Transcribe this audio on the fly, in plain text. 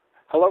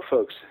Hello,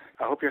 folks.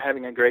 I hope you're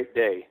having a great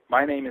day.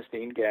 My name is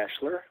Dean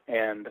Gashler,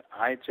 and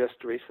I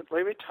just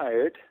recently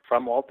retired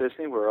from Walt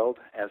Disney World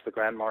as the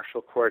Grand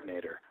Marshal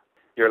Coordinator.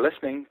 You're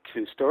listening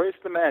to Stories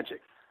of the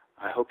Magic.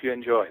 I hope you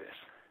enjoy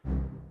this.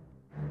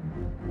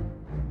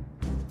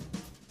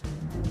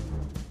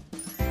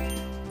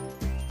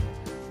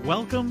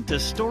 Welcome to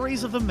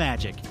Stories of the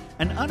Magic,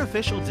 an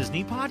unofficial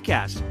Disney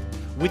podcast,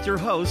 with your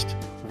host,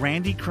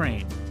 Randy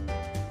Crane.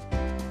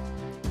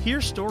 Hear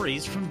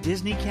stories from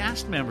Disney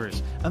cast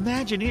members,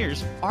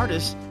 Imagineers,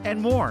 artists, and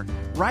more,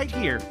 right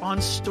here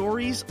on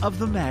Stories of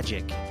the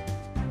Magic.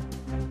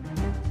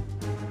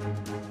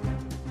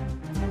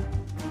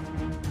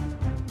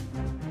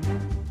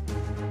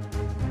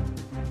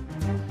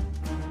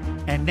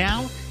 And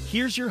now,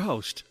 here's your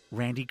host,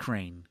 Randy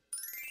Crane.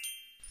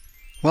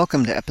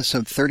 Welcome to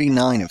episode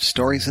 39 of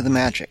Stories of the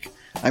Magic.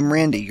 I'm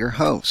Randy, your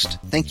host.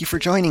 Thank you for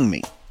joining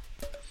me.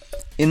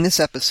 In this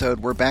episode,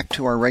 we're back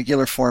to our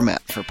regular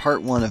format for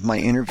part one of my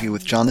interview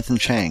with Jonathan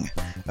Chang,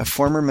 a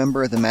former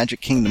member of the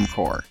Magic Kingdom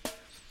Corps.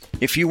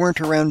 If you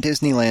weren't around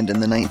Disneyland in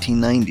the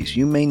 1990s,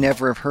 you may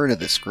never have heard of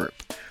this group,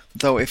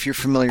 though if you're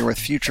familiar with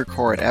Future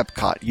Corps at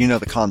Epcot, you know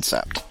the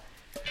concept.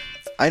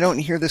 I don't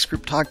hear this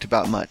group talked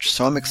about much,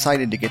 so I'm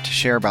excited to get to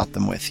share about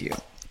them with you.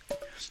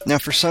 Now,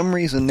 for some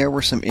reason, there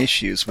were some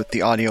issues with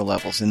the audio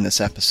levels in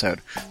this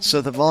episode, so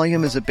the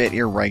volume is a bit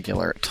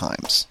irregular at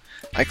times.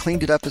 I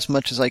cleaned it up as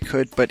much as I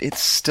could, but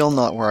it's still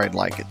not where I'd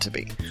like it to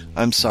be.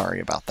 I'm sorry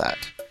about that.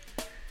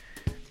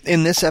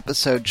 In this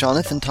episode,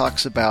 Jonathan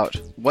talks about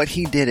what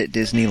he did at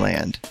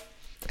Disneyland,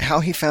 how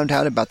he found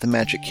out about the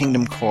Magic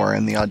Kingdom Corps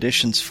and the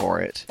auditions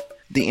for it,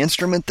 the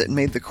instrument that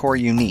made the Corps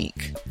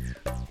unique,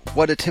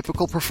 what a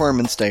typical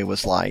performance day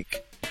was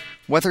like,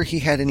 whether he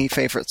had any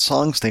favorite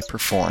songs they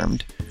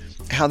performed,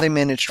 how they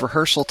managed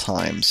rehearsal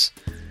times,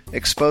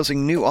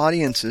 exposing new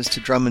audiences to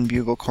Drum and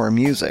Bugle Corps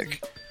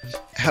music,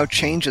 how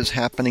changes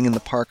happening in the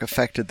park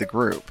affected the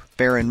group.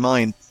 Bear in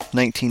mind,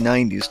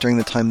 1990s, during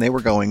the time they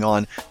were going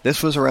on,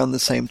 this was around the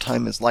same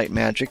time as Light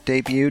Magic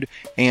debuted,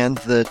 and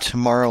the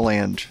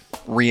Tomorrowland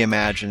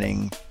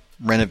reimagining,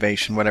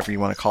 renovation, whatever you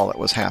want to call it,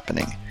 was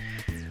happening.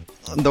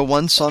 The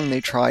one song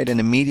they tried and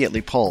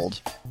immediately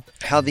pulled,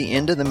 how the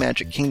end of the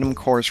Magic Kingdom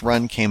Corps'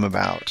 run came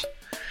about,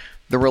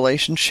 the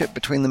relationship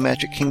between the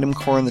Magic Kingdom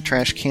Corps and the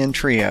Trash Can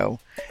Trio,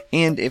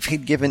 and if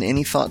he'd given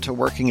any thought to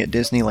working at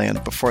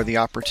Disneyland before the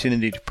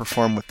opportunity to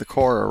perform with the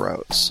Corps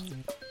arose.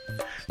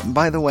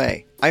 By the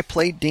way, I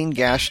played Dean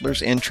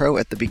Gashler's intro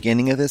at the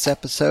beginning of this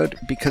episode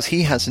because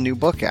he has a new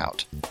book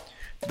out.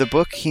 The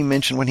book he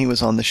mentioned when he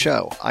was on the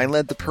show, I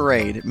Led the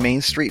Parade,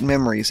 Main Street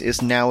Memories,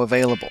 is now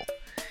available.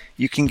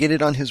 You can get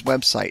it on his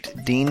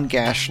website,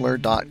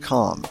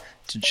 deangashler.com.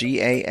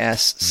 Gashler,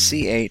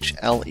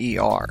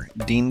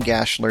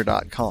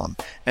 deangashler.com,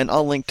 and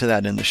I'll link to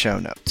that in the show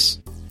notes.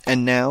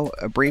 And now,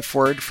 a brief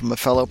word from a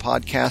fellow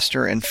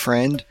podcaster and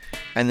friend,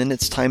 and then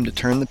it's time to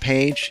turn the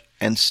page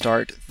and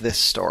start this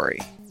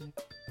story.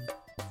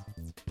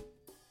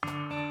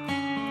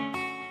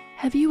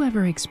 Have you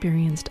ever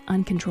experienced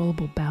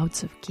uncontrollable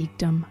bouts of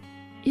geekdom?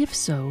 If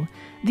so,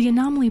 the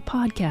Anomaly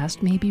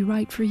podcast may be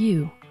right for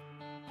you.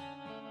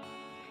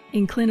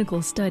 In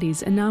clinical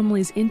studies,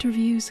 Anomaly's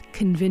interviews,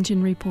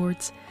 convention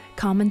reports,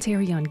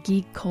 commentary on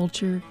geek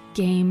culture,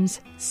 games,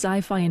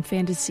 sci-fi and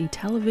fantasy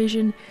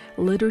television,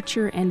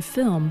 literature, and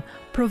film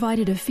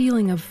provided a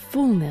feeling of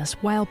fullness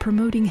while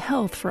promoting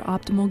health for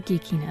optimal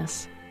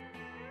geekiness.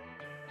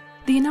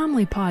 The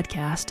Anomaly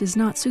podcast is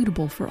not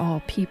suitable for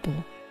all people.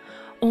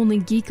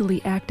 Only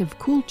geekily active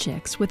cool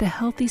chicks with a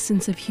healthy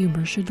sense of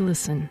humor should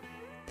listen.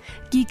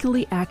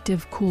 Geekily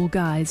active cool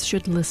guys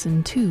should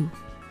listen too.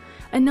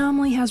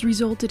 Anomaly has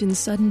resulted in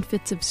sudden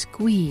fits of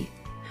squee.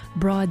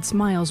 Broad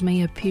smiles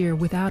may appear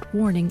without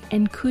warning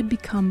and could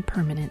become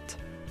permanent.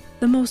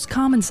 The most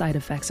common side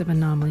effects of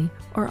Anomaly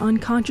are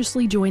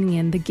unconsciously joining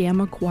in the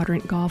Gamma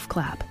Quadrant golf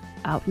clap,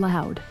 out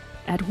loud,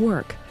 at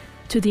work,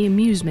 to the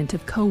amusement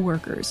of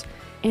co-workers,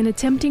 and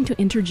attempting to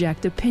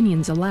interject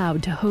opinions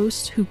aloud to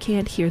hosts who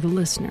can't hear the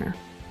listener.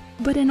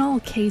 But in all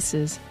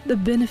cases, the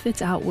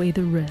benefits outweigh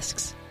the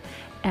risks.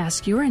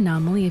 Ask your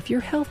Anomaly if you're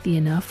healthy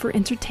enough for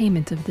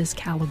entertainment of this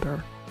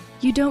caliber.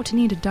 You don't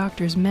need a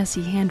doctor's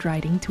messy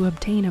handwriting to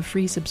obtain a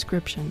free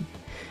subscription.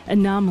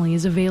 Anomaly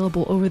is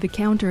available over the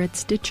counter at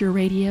Stitcher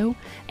Radio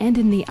and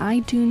in the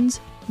iTunes,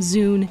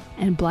 Zune,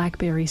 and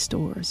BlackBerry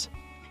stores.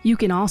 You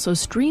can also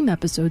stream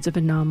episodes of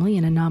Anomaly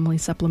and Anomaly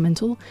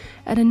Supplemental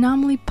at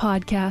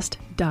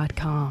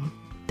anomalypodcast.com.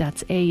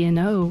 That's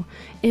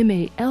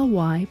ANOMALY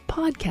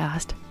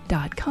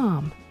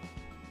podcast.com.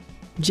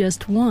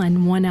 Just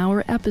one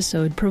one-hour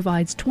episode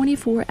provides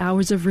 24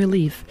 hours of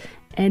relief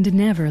and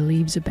never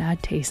leaves a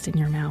bad taste in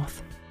your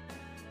mouth.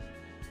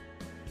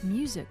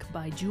 Music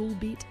by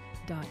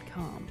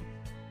JewelBeat.com.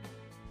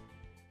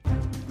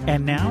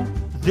 And now,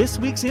 this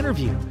week's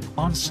interview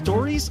on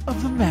Stories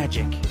of the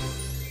Magic.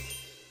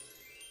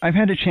 I've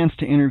had a chance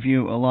to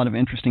interview a lot of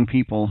interesting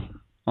people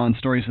on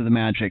Stories of the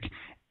Magic,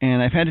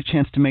 and I've had a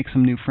chance to make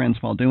some new friends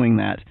while doing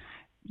that.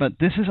 But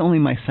this is only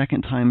my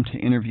second time to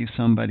interview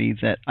somebody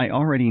that I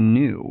already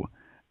knew.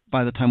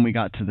 by the time we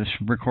got to this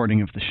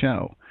recording of the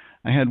show.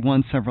 I had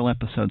one several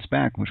episodes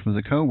back, which was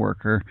a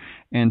coworker,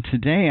 and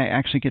today I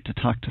actually get to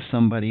talk to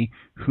somebody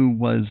who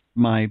was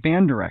my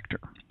band director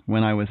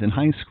when I was in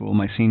high school,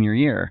 my senior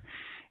year.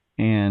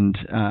 And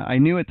I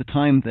knew at the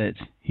time that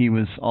he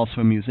was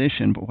also a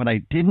musician, but what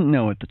I didn't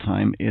know at the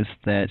time is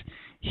that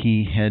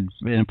he had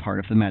been a part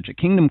of the Magic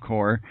Kingdom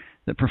Corps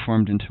that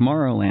performed in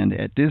Tomorrowland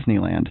at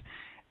Disneyland.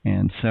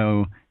 And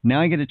so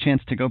now I get a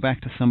chance to go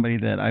back to somebody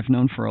that I've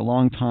known for a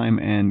long time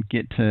and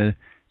get to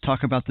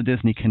talk about the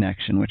Disney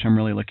connection, which I'm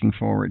really looking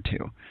forward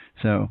to.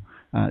 So,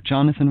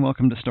 Jonathan,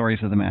 welcome to Stories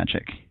of the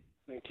Magic.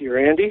 Thank you,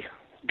 Randy.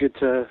 Good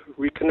to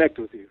reconnect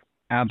with you.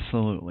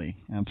 Absolutely,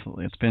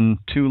 absolutely. It's been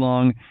too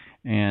long,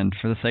 and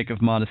for the sake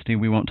of modesty,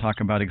 we won't talk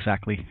about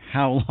exactly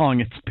how long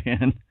it's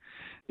been.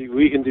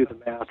 We can do the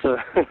math.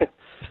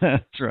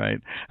 That's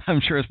right. I'm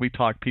sure as we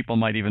talk, people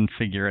might even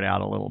figure it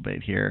out a little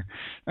bit here.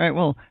 All right,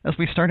 well, as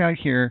we start out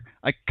here,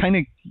 I kind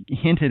of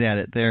hinted at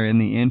it there in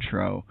the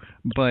intro,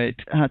 but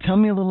tell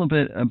me a little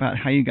bit about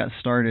how you got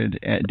started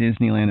at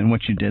Disneyland and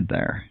what you did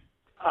there.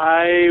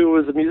 I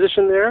was a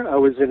musician there. I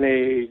was in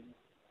a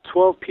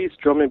 12-piece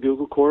drum and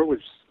bugle corps, which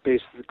is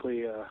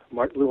basically a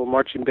little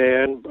marching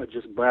band,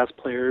 just brass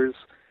players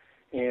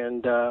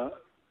and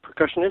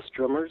percussionists,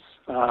 drummers.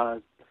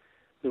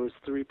 There was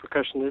 3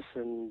 percussionists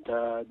and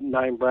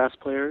 9 brass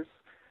players.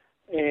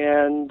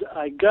 And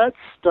I got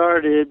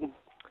started,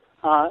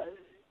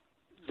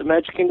 the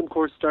Magic Kingdom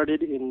Corps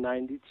started in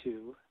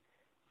 92.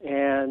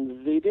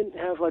 And they didn't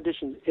have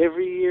auditions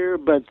every year,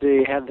 but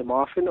they had them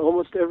often,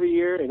 almost every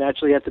year. And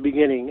actually at the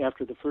beginning,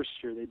 after the first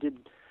year, they did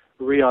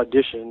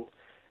re-audition.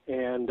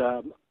 And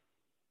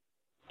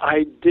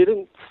I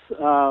didn't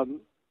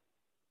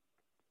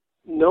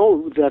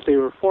know that they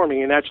were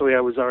forming. And actually I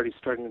was already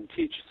starting to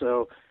teach,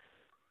 so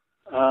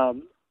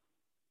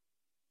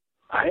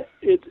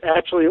it's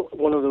actually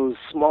one of those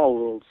small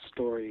world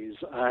stories.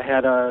 I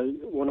had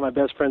one of my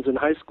best friends in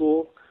high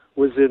school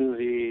was in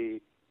the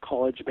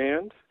college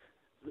band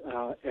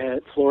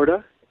at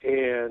Florida,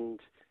 and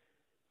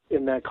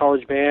in that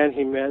college band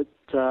he met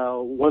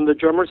one of the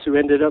drummers who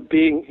ended up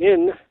being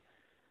in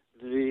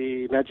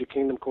the Magic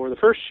Kingdom Corps the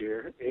first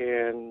year,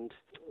 and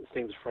his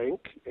name's Frank,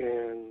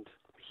 and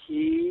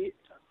he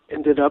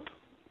ended up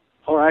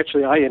I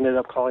ended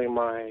up calling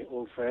my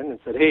old friend and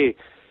said, hey,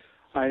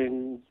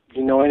 do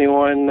you know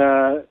anyone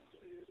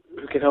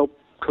who can help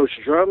coach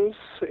drums?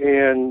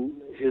 And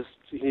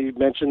he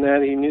mentioned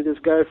that he knew this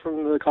guy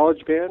from the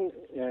college band,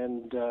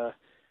 and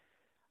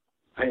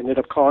I ended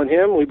up calling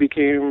him. We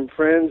became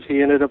friends.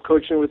 He ended up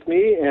coaching with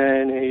me,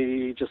 and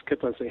he just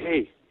kept on saying,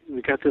 hey,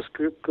 we got this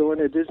group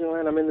going at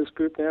Disneyland. I'm in this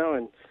group now,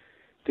 and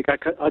they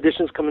got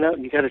auditions coming out,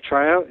 and you got to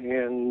try out.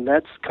 And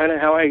that's kind of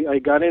how I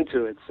got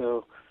into it.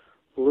 So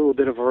a little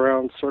bit of a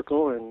round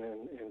circle, and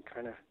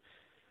kind of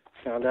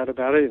found out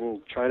about it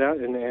and tried out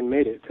and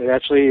made it. It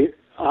actually,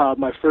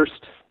 my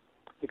first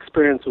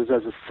experience was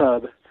as a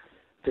sub.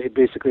 They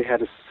basically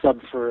had a sub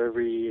for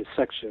every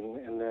section,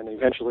 and then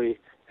eventually,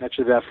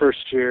 actually that first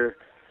year,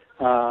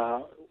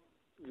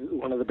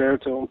 one of the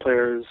baritone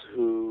players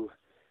who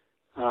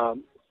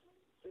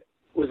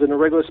was in a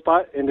regular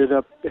spot ended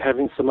up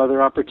having some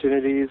other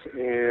opportunities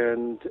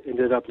and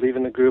ended up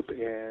leaving the group,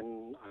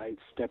 and I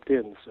stepped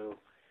in. So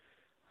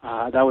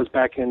that was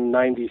back in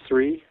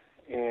 93,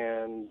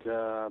 and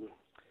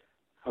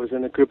I was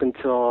in the group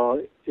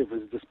until it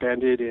was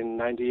disbanded in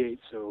 98,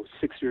 so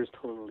 6 years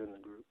total in the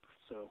group.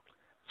 So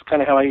it's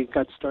kind of how I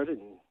got started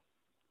and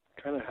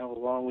kind of how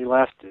long we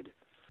lasted.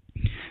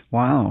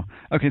 Wow.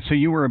 Okay, so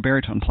you were a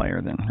baritone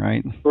player then,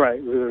 right?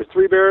 Right. There were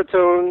 3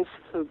 baritones,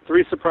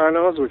 3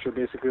 sopranos, which are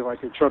basically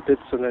like your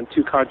trumpets, and then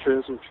 2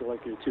 contras, which are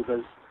like your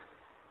tubas.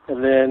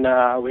 And then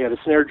we had a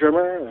snare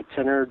drummer, a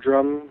tenor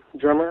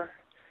drummer,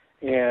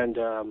 and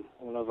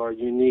one of our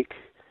unique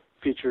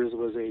features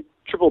was a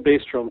triple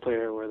bass drum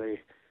player where they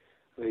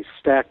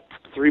stacked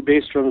 3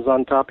 bass drums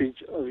on top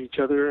of each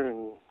other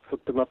and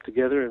hooked them up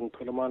together and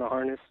put them on a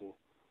harness, and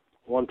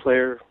one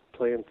player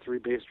playing 3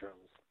 bass drums.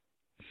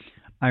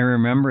 I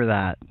remember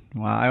that.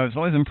 Wow, I was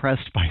always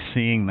impressed by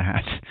seeing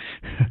that.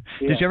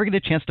 Yeah. Did you ever get a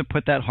chance to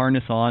put that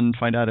harness on and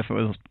find out if it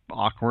was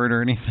awkward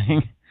or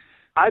anything?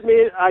 I've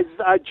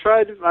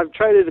tried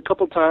it a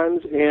couple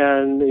times,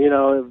 and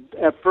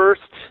at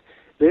first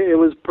it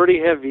was pretty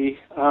heavy.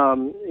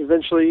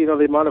 Eventually,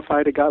 they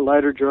modified it, got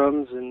lighter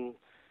drums, and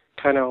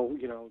kind of,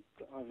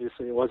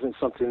 obviously it wasn't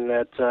something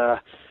that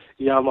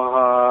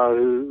Yamaha,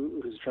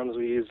 whose drums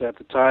we used at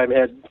the time,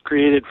 had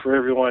created for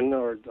everyone,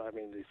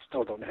 they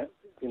still don't have,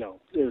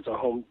 it was a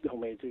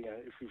homemade thing.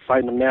 If you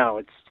find them now,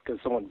 it's because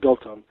someone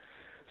built them.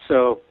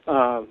 So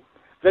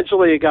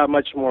eventually it got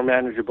much more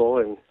manageable,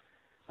 and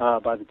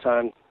by the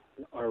time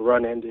our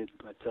run ended,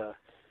 but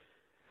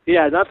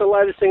not the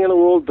lightest thing in the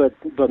world,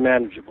 but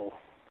manageable.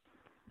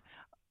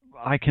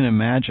 I can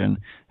imagine.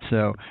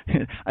 So,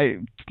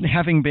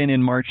 having been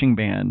in marching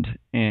band,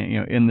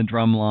 and in the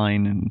drum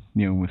line,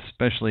 and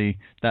especially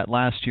that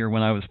last year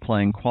when I was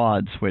playing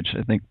quads, which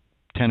I think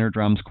tenor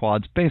drums,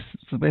 quads,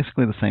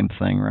 basically the same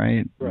thing,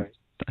 right? Right.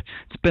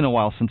 It's been a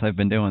while since I've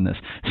been doing this.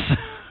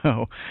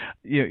 So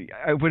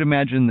I would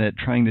imagine that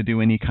trying to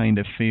do any kind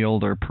of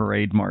field or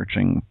parade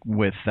marching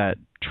with that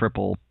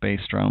triple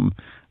bass drum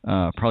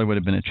probably would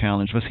have been a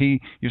challenge. Was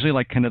he usually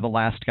like kind of the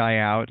last guy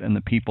out, and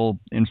the people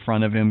in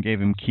front of him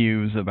gave him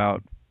cues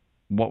about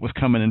what was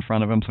coming in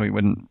front of him so he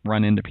wouldn't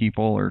run into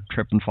people or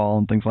trip and fall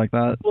and things like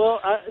that? Well,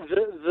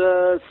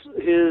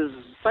 his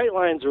sight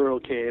lines were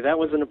okay. That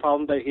wasn't a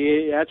problem, but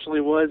he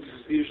actually was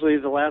usually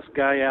the last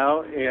guy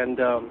out, and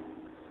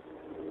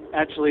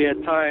actually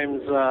at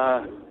times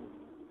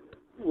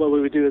what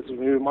we would do is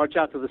we would march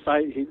out to the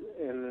site,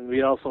 and then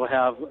we'd also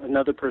have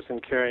another person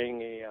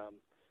carrying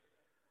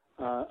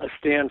a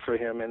stand for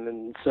him, and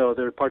then so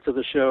there are parts of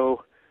the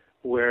show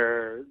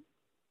where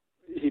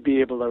he'd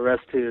be able to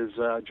rest his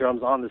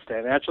drums on the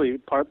stand. Actually,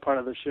 part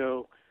of the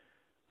show,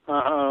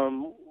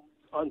 on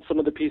some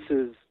of the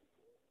pieces,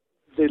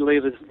 they lay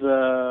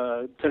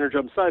the tenor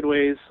drum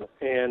sideways,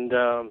 and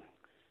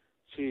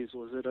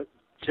was it a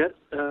jet?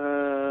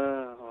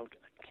 I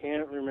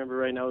can't remember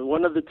right now.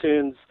 One of the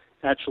tunes,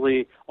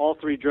 actually, all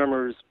three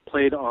drummers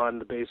played on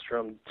the bass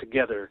drum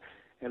together,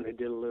 and they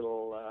did a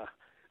little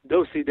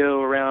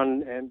do-si-do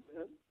around, and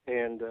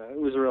it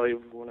was really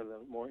one of the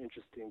more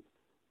interesting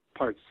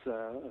parts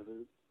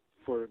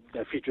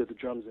that featured the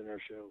drums in our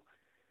show.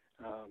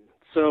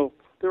 So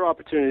there were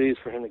opportunities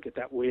for him to get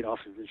that weight off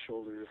of his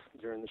shoulders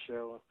during the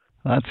show.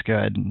 That's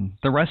good.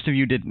 The rest of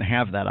you didn't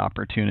have that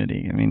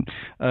opportunity. I mean,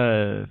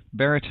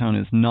 baritone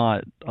is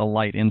not a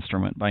light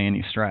instrument by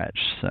any stretch,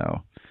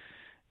 so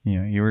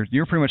you were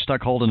pretty much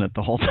stuck holding it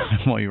the whole time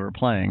while you were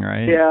playing,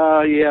 right?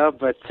 Yeah,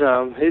 but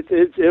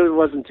it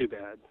wasn't too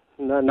bad.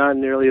 Not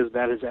nearly as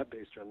bad as that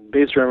bass drum.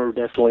 Bass drummer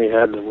definitely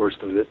had the worst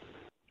of it.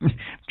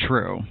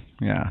 True.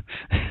 Yeah.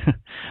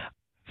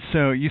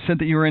 So you said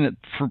that you were in it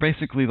for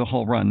basically the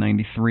whole run,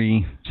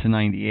 93 to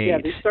 98. Yeah,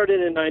 they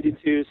started in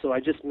 92, so I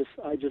just missed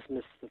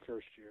the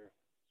first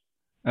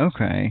year.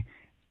 Okay.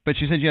 But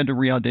you said you had to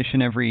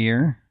re-audition every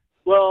year?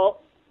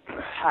 Well,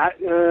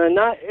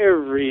 not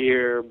every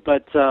year,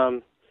 but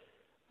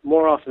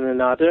more often than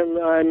not.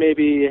 I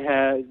maybe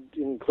had,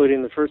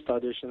 including the first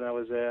audition I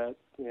was at,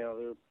 there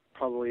were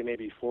probably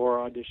maybe 4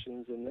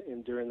 auditions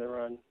during the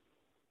run.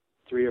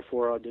 3 or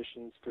 4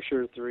 auditions, for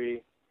sure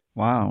 3.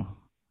 Wow.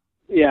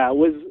 Yeah, it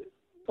was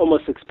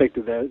almost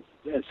expected that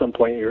at some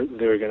point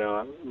they were going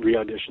to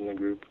re-audition the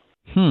group.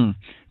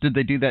 Did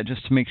they do that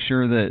just to make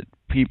sure that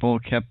people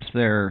kept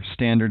their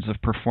standards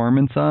of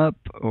performance up,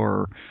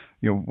 or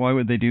why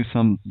would they do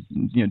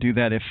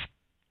that if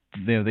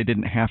they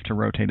didn't have to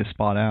rotate a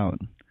spot out?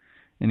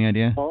 Any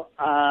idea? Well,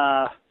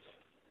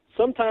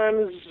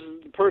 sometimes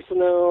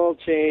personnel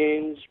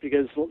change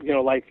because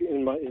like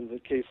in the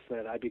case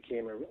that I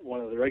became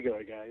one of the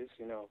regular guys.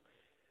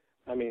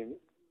 I mean,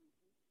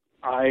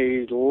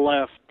 I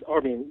left.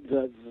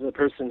 The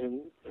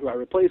person who I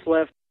replaced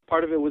left.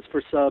 Part of it was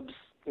for subs.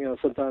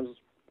 Sometimes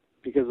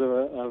because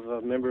of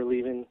a member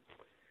leaving,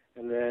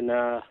 and then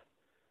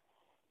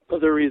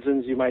other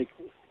reasons you might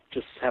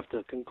just have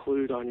to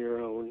conclude on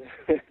your own.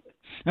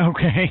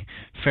 Okay,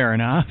 fair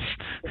enough.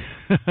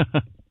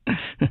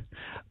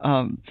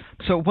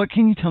 So what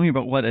can you tell me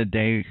about what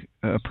a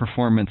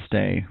performance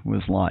day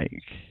was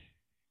like?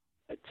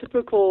 A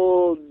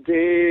typical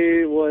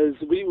day was,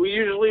 we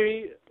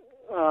usually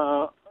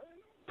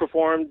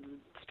performed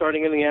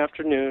starting in the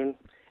afternoon.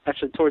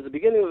 Actually, towards the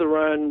beginning of the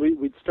run,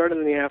 we'd start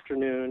in the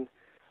afternoon,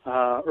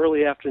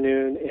 early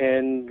afternoon,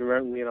 and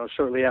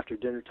shortly after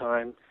dinner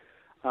time.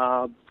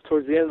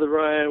 Towards the end of the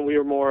run, we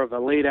were more of a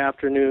late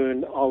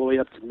afternoon, all the way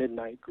up to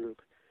midnight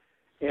group.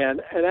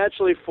 And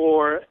actually,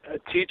 for a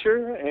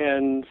teacher,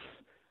 and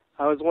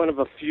I was one of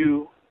a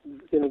few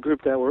in the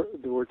group that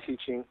were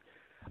teaching,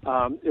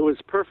 it was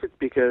perfect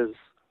because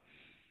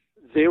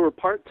they were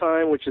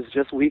part-time, which is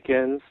just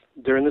weekends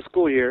during the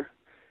school year,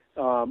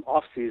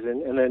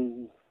 off-season, and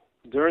then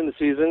during the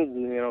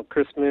season,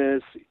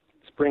 Christmas,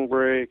 spring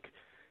break,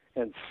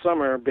 and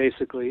summer,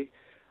 basically,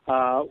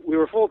 we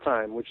were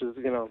full-time, which is,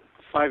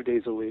 5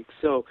 days a week.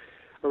 So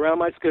around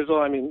my schedule,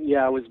 I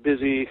was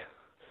busy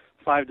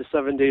 5 to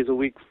 7 days a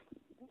week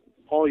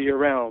all year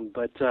round,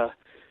 but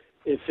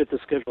it fit the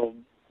schedule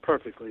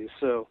perfectly.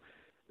 So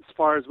as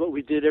far as what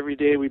we did every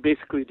day, we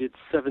basically did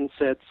 7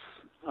 sets,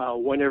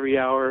 1 every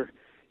hour,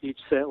 each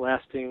set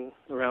lasting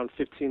around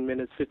 15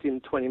 to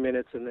 20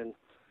 minutes, and then,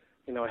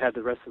 I had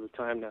the rest of the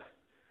time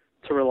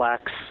to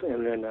relax.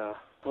 And then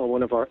on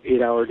one of our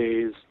 8-hour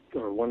days,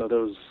 or one of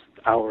those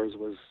hours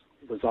was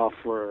off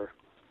for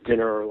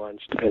dinner or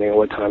lunch, depending on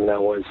what time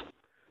that was.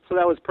 So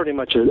that was pretty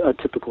much a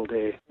typical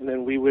day. And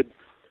then we would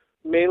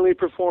mainly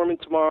perform in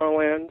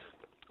Tomorrowland,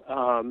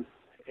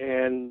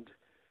 and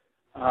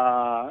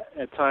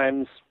at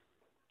times,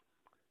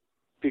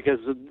 because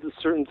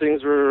certain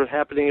things were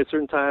happening at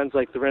certain times,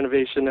 like the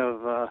renovation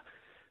of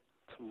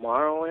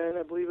Tomorrowland,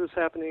 I believe, was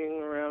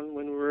happening around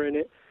when we were in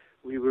it.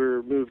 We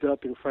were moved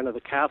up in front of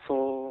the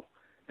castle,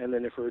 and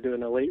then if we were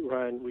doing a late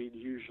run, we'd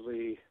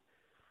usually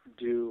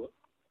do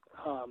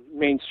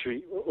Main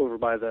Street over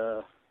by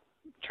the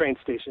train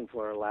station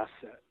for our last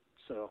set.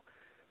 So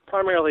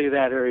primarily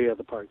that area of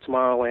the park,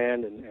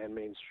 Tomorrowland and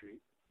Main Street.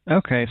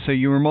 Okay, so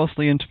you were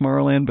mostly in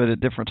Tomorrowland, but at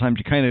different times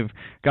you kind of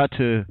got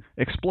to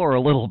explore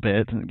a little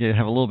bit and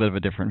have a little bit of a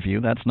different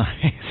view. That's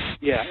nice.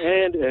 Yeah,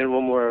 and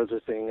one more other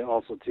thing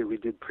also, too. We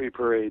did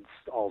pre-parades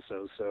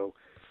also, so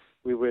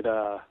we would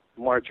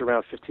march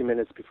around 15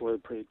 minutes before the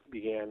parade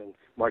began and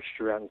march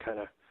around and kind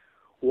of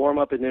warm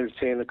up and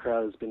entertain the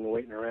crowd who's been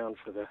waiting around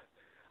for the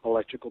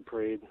electrical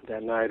parade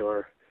that night,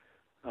 or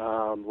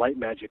Light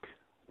Magic,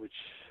 which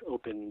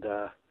opened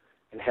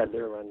and had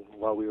their run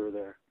while we were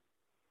there.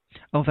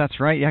 Oh, that's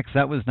right. Yeah, because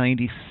that was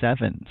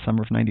 97,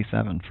 summer of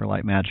 97 for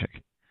Light Magic.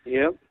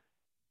 Yep.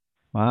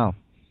 Wow.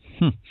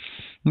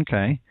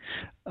 Okay.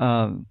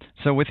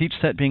 So with each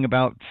set being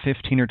about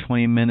 15 or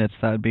 20 minutes,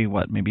 that would be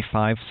what, maybe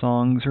 5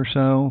 songs or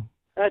so?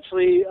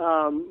 Actually,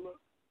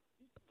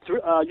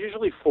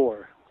 usually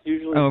 4.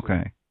 Usually. Oh,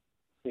 okay.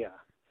 Yeah.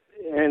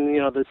 And,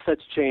 the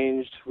sets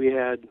changed. We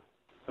had,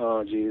 I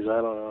don't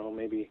know,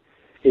 maybe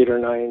 8 or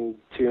 9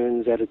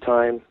 tunes at a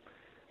time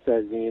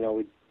that,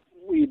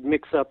 we'd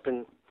mix up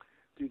and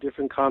do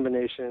different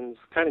combinations.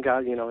 Kind of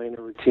got, in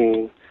a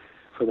routine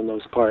for the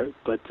most part.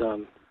 But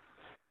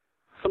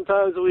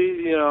sometimes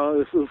we,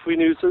 if we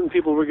knew certain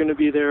people were going to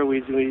be there, we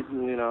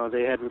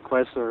they had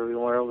requests or we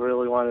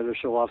really wanted to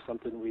show off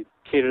something, we'd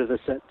cater the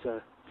set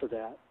to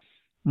that.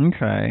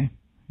 Okay.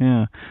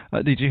 Yeah.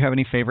 Did you have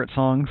any favorite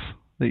songs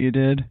that you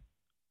did?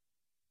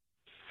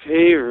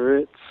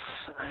 Favorites?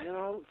 I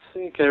don't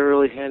think I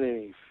really had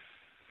any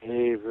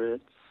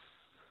favorites.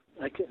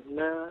 I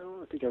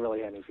don't think I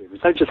really had any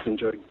favorites. I just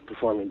enjoyed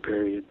performing,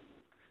 period.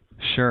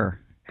 Sure.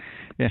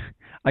 Yeah,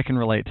 I can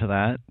relate to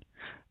that.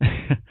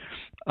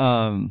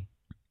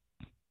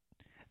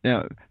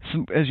 Now,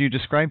 as you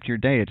described your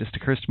day, it just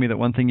occurs to me that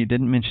one thing you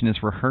didn't mention is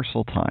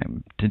rehearsal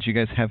time. Did you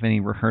guys have any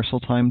rehearsal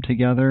time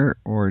together,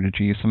 or did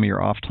you use some of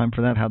your off time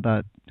for that? How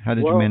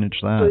did you manage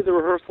that?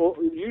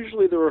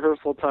 Usually the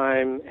rehearsal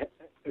time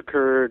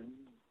occurred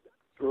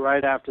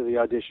right after the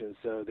audition.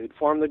 So they'd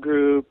form the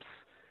groups,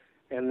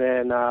 and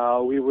then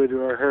we would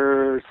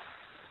rehearse.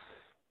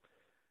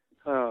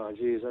 Oh,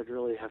 geez, I'd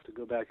really have to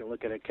go back and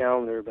look at a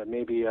calendar, but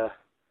maybe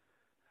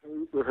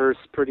rehearse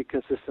pretty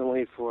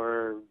consistently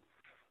for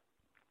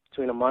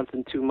between a month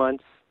and 2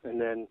 months,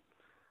 and then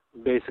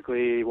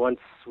basically once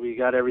we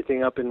got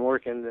everything up and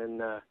working,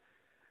 then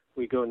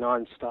we go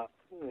nonstop.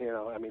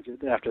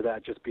 After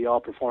that, just be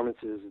all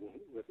performances and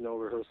with no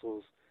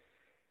rehearsals.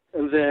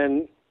 And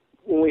then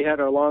when we had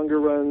our longer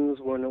runs,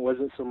 when it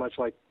wasn't so much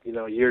like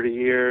year to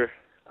year,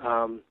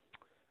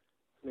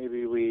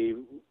 maybe we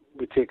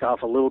take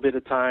off a little bit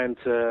of time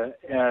to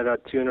add a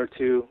tune or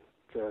two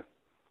to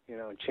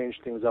change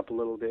things up a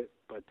little bit.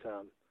 But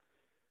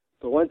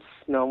once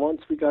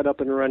we got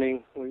up and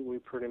running, we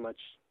pretty much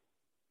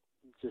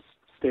just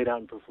stayed out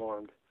and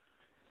performed.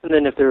 And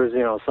then if there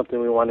was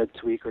something we wanted to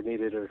tweak or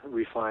needed or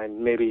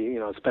refine, maybe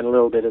spend a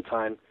little bit of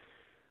time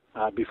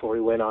before we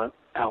went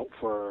out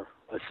for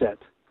a set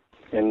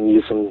and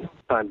use some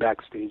time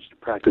backstage to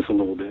practice a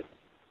little bit.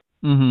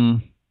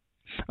 Mm-hmm.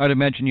 I'd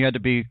imagine you had to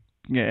be,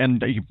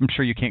 and I'm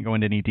sure you can't go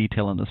into any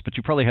detail on this, but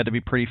you probably had to be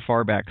pretty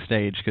far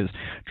backstage because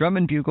Drum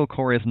and Bugle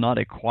Corps is not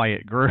a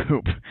quiet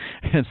group.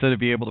 And so to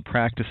be able to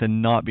practice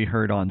and not be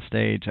heard on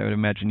stage, I would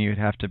imagine you'd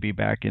have to be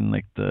back in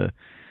like the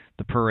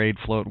parade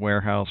float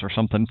warehouse or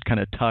something kind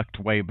of tucked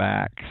way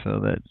back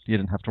so that you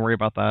didn't have to worry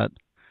about that.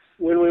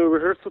 When we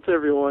rehearsed with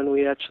everyone,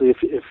 we actually,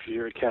 if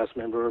you're a cast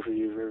member or if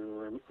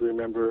you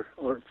remember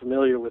or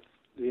familiar with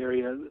the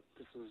area,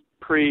 this is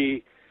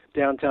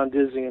pre-downtown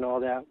Disney and all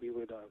that, we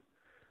would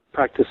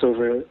practice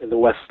over in the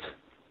west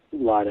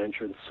lot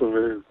entrance.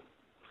 So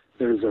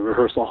there's a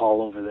rehearsal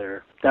hall over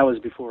there. That was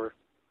before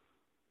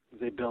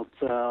they built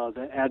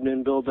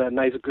that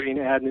nice green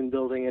admin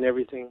building and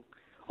everything.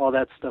 All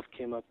that stuff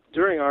came up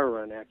during our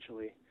run,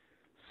 actually.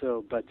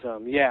 So, but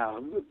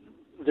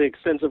the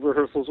extensive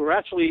rehearsals were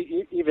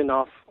actually even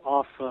off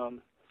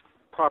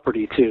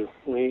property too.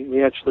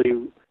 We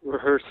actually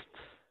rehearsed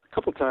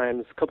a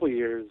couple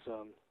years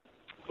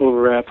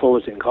over at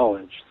Fullerton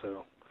College.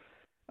 So.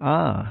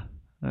 Ah,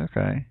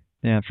 okay.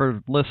 Yeah,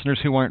 for listeners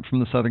who aren't from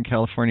the Southern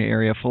California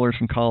area,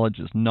 Fullerton College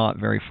is not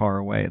very far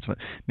away. It's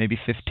maybe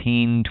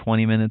 15,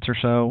 20 minutes or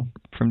so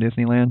from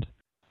Disneyland?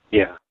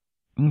 Yeah.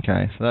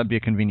 Okay, so that'd be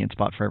a convenient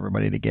spot for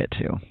everybody to get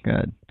to.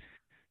 Good.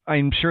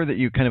 I'm sure that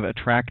you kind of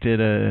attracted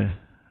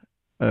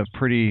a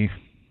pretty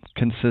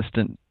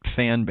consistent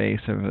fan base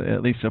of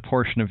at least a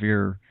portion of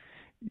your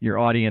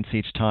audience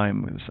each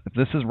time.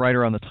 This is right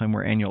around the time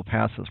where annual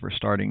passes were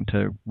starting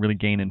to really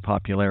gain in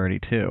popularity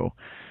too.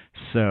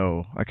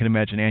 So I can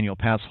imagine annual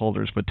pass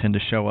holders would tend to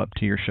show up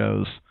to your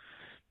shows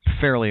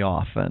fairly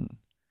often.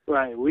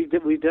 Right. We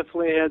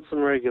definitely had some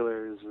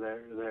regulars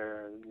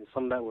there.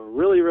 Some that were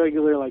really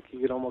regular, like you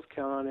could almost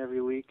count on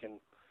every week,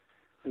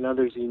 and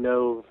others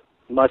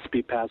must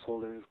be pass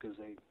holders because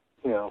they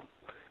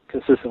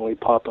consistently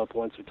pop up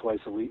once or twice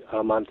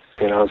a month.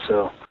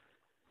 So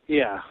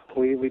yeah,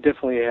 we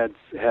definitely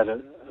had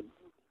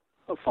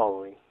a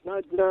following.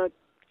 Not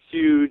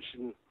huge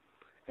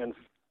and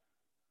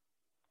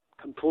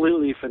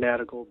completely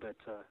fanatical, but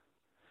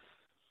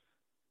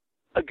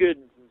a good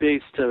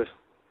base to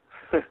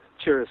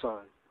cheer us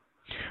on.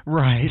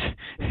 Right.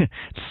 It's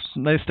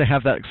nice to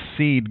have that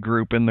seed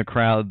group in the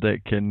crowd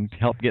that can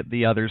help get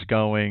the others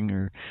going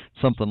or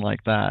something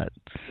like that.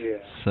 Yeah.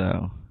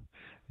 So,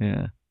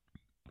 yeah.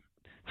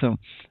 So,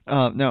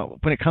 now,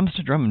 when it comes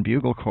to drum and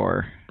bugle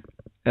corps,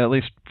 at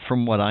least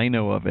from what I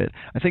know of it,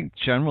 I think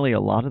generally a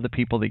lot of the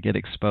people that get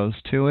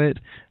exposed to it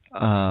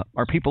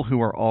are people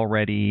who are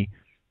already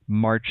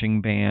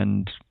marching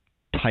band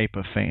type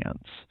of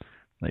fans.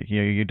 Like,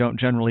 you don't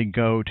generally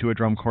go to a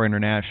Drum Corps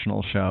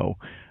International show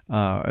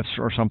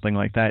or something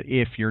like that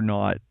if you're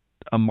not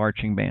a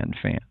marching band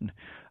fan.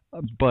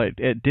 But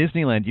at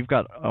Disneyland, you've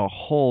got a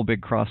whole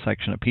big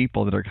cross-section of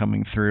people that are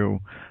coming through,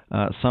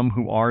 some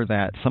who are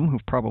that, some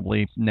who've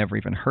probably never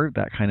even heard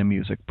that kind of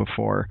music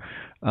before.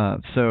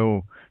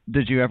 So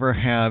did you ever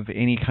have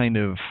any kind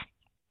of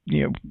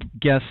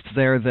guests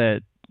there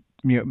that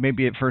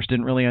maybe at first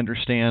didn't really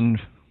understand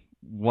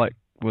what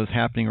was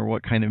happening or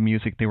what kind of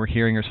music they were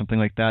hearing or something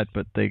like that,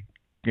 but they,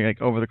 like,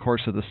 over the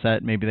course of the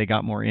set, maybe they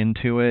got more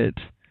into it,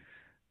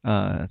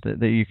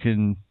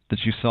 that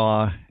you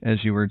saw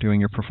as you were doing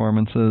your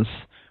performances,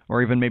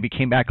 or even maybe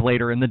came back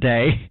later in the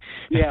day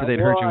after they'd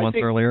heard you once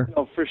earlier?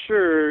 For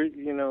sure,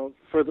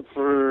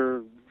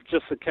 for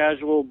just a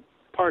casual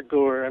park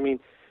goer, I mean,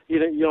 you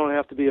don't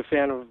have to be a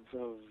fan of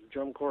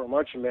drum corps or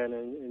marching band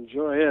and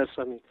enjoy us.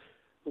 I mean,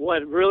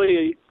 what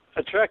really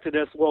attracted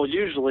us, well,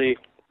 usually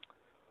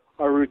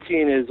our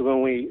routine is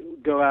when we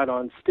go out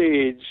on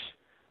stage,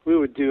 we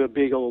would do a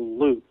big old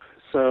loop.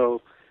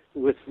 So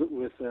with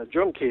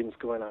drum cadence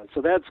going on.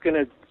 So that's going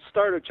to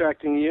start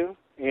attracting you.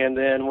 And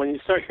then when you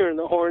start hearing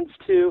the horns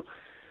too,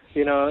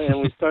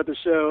 and we start the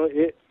show,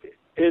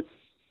 it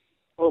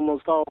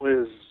almost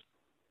always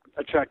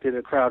attracted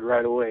a crowd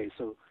right away.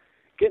 So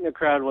getting a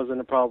crowd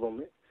wasn't a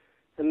problem.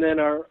 And then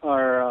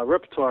our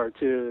repertoire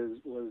too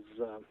was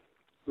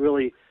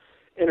really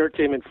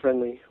entertainment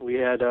friendly. We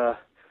had a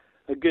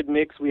good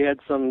mix. We had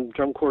some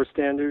drum corps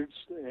standards,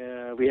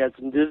 we had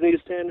some Disney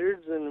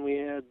standards, and we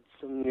had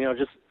some,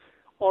 just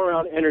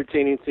all-around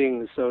entertaining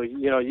things. So,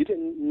 you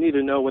didn't need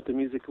to know what the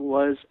music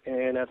was,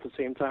 and at the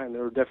same time,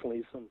 there were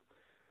definitely some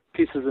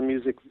pieces of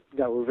music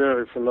that were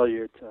very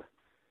familiar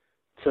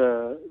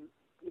to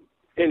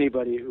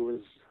anybody who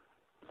was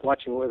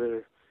watching,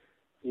 whether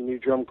you knew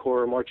drum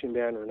corps or marching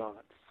band or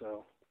not.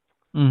 So,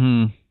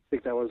 I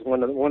think that was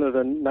one of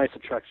the nice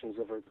attractions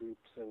of our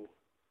groups, and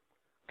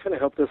kind of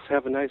helped us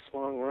have a nice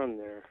long run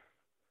there.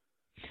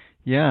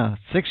 Yeah,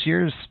 6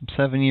 years,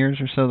 7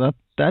 years or so.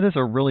 That is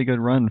a really good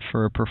run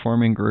for a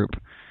performing group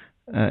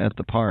at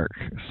the park.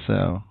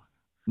 So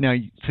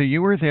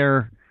you were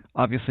there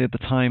obviously at the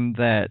time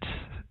that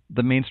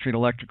the Main Street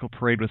Electrical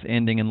Parade was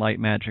ending and Light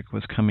Magic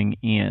was coming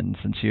in,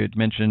 since you had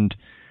mentioned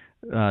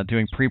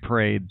doing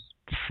pre-parade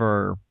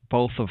for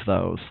both of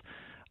those.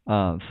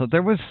 So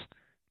there was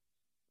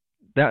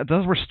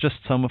those were just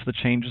some of the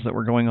changes that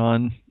were going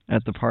on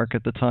at the park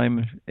at the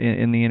time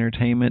in the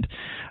entertainment.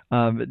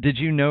 Did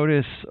you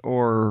notice,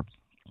 or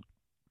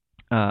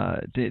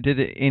did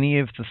any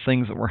of the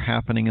things that were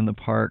happening in the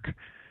park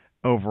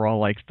overall,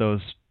 like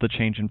the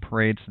change in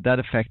parades, did that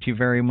affect you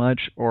very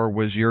much, or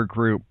was your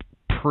group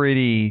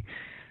pretty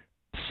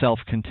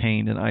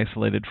self-contained and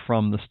isolated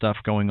from the stuff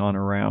going on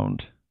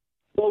around?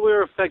 Well, we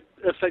were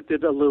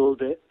affected a little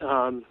bit.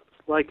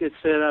 Like I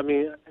said, I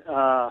mean,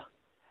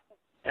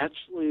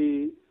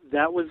 actually,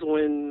 that was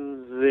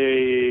when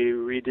they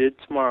redid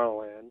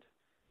Tomorrowland.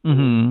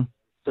 Mm-hmm.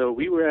 So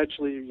we were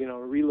actually,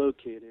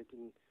 relocated,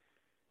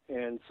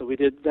 and so we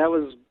did a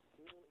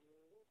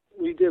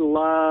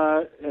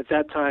lot at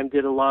that time.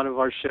 Did a lot of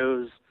our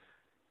shows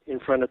in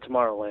front of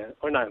Tomorrowland,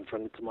 or not in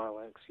front of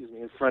Tomorrowland,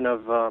 in front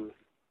of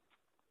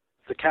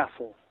the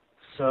castle.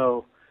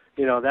 So,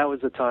 that was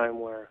a time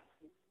where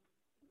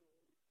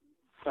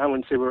I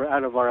wouldn't say we were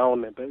out of our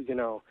element, but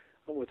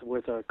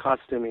with our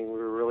costuming, we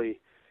were really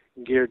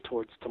geared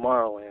towards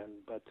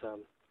Tomorrowland. But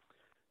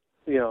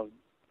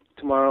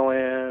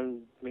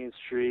Tomorrowland, Main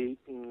Street,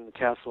 and the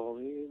castle,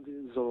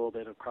 there's a little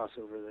bit of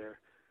crossover there.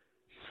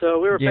 So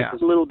we were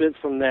affected a little bit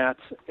from that.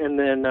 And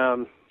then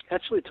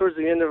actually towards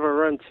the end of our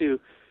run too,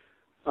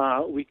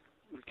 we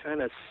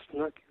kind of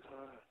snuck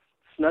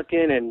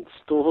in and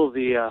stole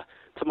the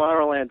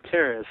Tomorrowland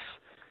Terrace.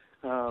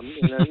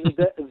 And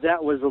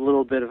that was a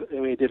little bit of,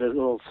 we did a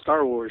little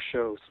Star Wars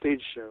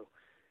stage show.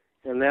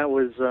 And that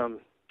was,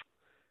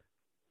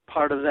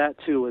 part of that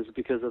too was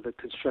because of the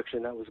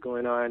construction that was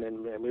going on,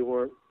 and we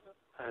weren't,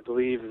 I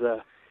believe the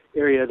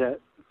area that's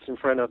in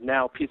front of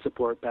now Pizza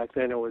Port, back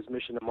then it was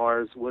Mission to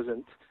Mars,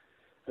 wasn't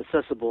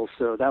accessible,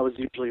 so that was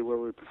usually where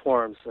we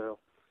performed. So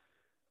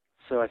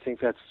I think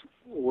that's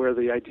where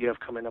the idea of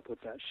coming up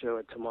with that show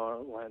at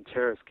Tomorrowland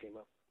Terrace came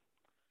up.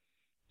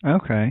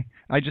 Okay.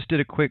 I just did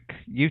a quick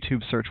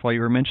YouTube search while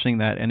you were mentioning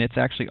that, and it's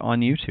actually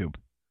on YouTube.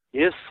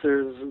 Yes,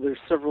 there's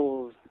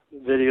several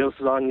videos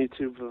on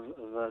YouTube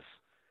of us.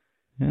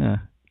 Yeah.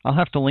 I'll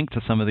have to link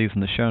to some of these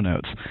in the show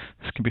notes.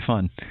 This could be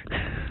fun.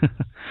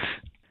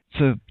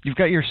 So you've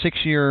got your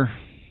 6-year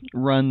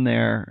run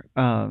there.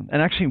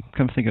 And actually,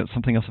 come think of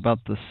something else about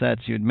the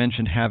sets. You had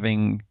mentioned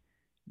having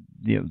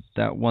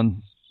that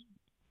one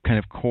kind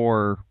of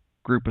core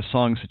group of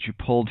songs that you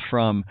pulled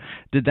from.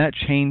 Did that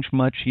change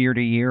much year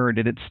to year, or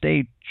did it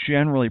stay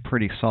generally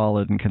pretty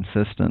solid and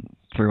consistent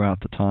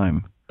throughout the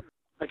time?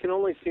 I can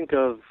only think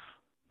of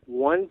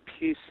one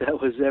piece that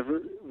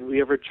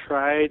we ever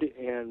tried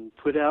and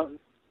put out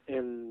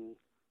and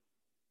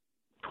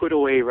put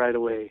away right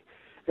away.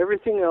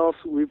 Everything else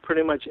we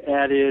pretty much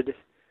added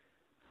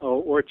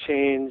or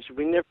changed.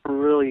 We never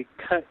really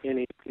cut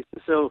any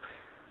pieces. So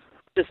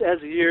just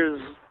as years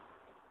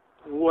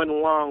went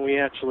along, we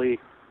actually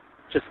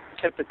just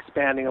kept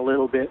expanding a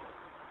little bit.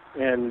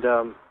 And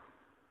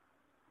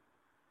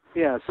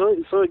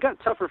so it got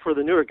tougher for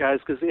the newer guys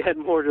because they had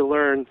more to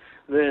learn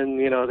than,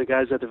 the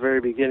guys at the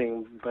very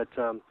beginning. But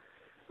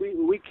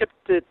we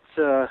kept it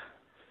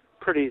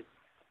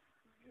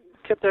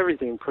kept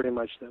everything pretty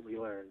much that we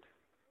learned.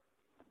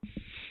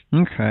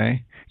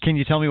 Okay. Can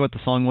you tell me what the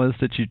song was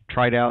that you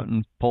tried out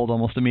and pulled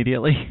almost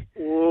immediately?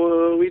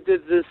 Well, we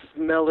did this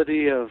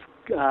melody of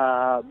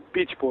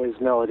Beach Boys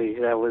melody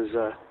that was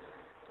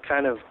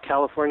kind of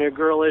California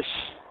girlish.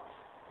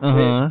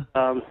 Uh-huh.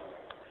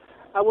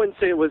 I wouldn't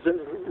say it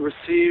wasn't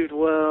received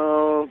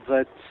well,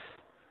 but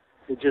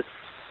it just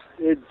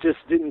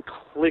didn't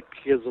click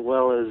as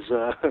well as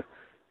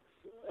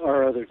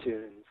our other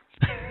tunes.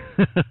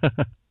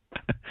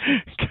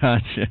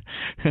 Gotcha.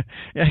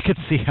 I could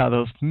see how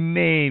those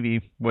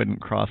maybe wouldn't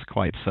cross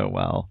quite so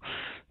well.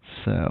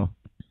 So,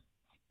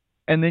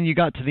 and then you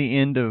got to the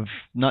end of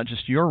not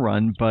just your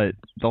run, but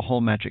the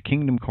whole Magic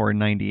Kingdom Corps in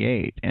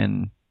 '98.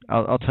 And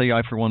I'll tell you,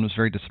 I for one was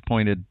very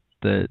disappointed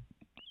that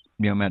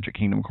Magic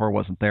Kingdom Corps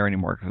wasn't there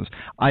anymore, because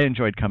I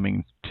enjoyed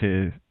coming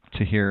to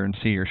hear and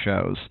see your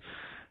shows.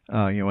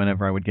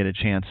 Whenever I would get a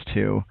chance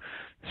to.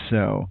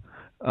 So,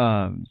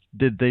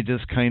 did they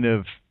just kind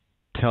of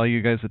tell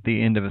you guys at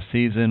the end of a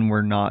season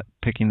we're not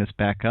picking this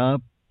back up,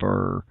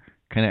 or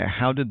kind of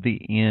how did the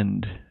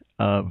end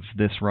of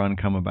this run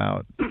come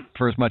about,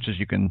 for as much as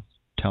you can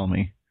tell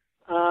me?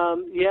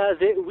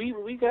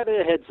 We got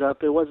a heads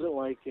up. It wasn't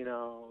like,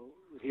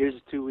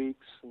 here's 2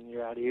 weeks and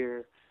you're out of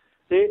here.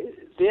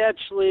 They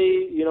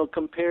actually,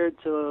 compared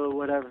to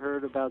what I've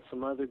heard about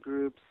some other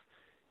groups,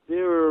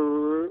 they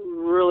were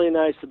really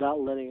nice about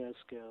letting us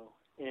go.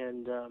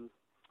 And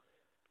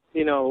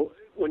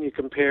when you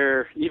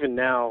compare, even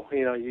now,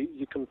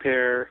 you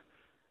compare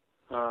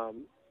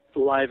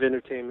live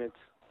entertainment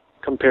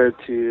compared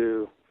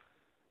to,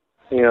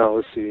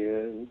 let's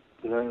see,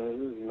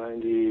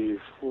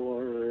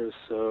 94 or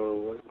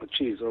so,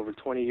 over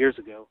 20 years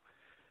ago.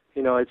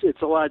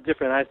 It's a lot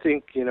different. I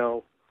think,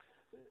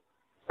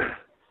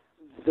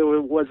 there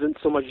wasn't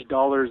so much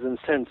dollars and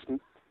cents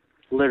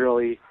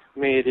literally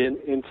made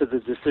into the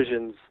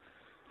decisions,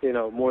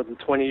 more than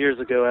 20 years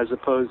ago, as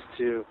opposed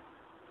to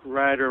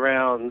right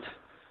around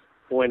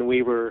when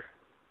we were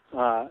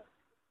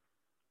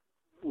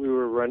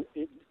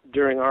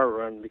during our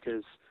run,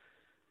 because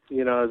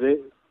I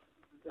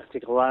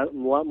think a lot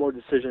more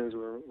decisions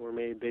were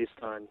made based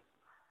on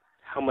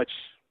how much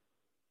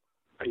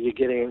are you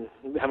getting,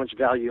 how much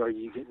value are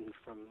you getting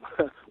from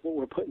what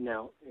we're putting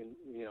out in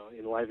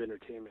live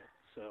entertainment.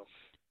 So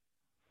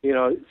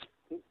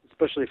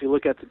especially if you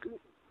look at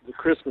the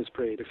Christmas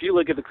parade. If you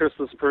look at the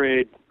Christmas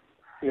parade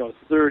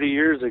 30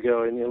 years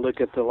ago, and you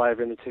look at the live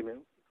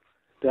entertainment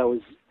that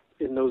was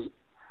in those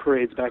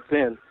parades back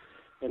then,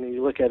 and then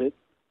you look at it,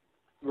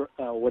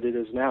 what it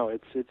is now,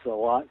 it's a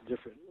lot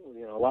different.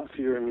 A lot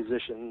fewer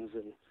musicians,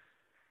 and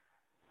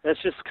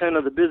that's just kind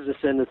of the business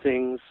end of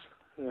things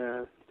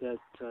that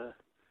I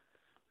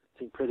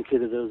think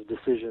predicated those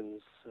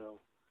decisions. So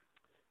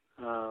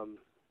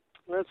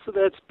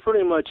that's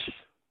pretty much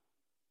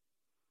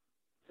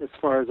as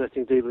far as I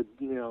think they would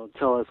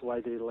tell us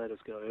why they let us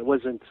go. It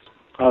wasn't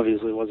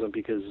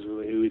because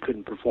we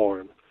couldn't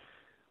perform,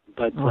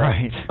 but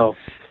right.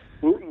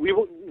 We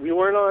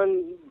weren't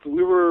on.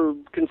 We were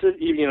considered,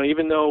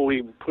 even though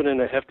we put in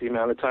a hefty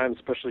amount of time,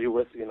 especially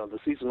with the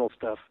seasonal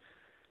stuff.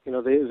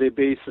 They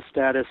base the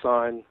status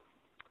on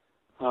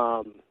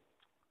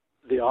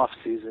the off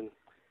season,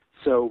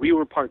 so we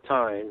were part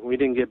time. We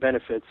didn't get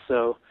benefits,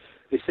 so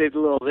they saved a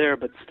little there,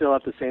 but still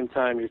at the same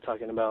time, you're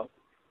talking about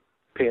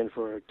paying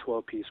for a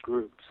 12-piece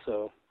group.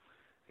 So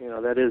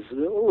that is a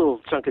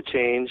little chunk of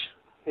change.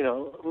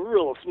 A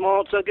real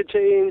small chunk of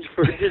change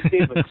for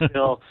Disney, but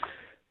still.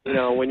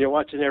 When you're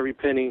watching every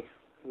penny,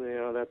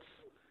 that's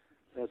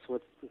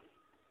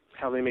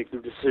how they make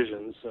their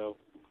decisions. So,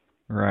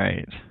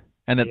 right.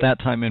 And at that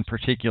time in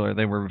particular,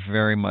 they were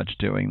very much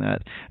doing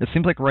that. It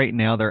seems like right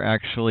now they're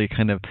actually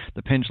kind of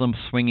the pendulum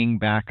swinging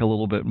back a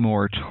little bit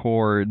more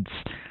towards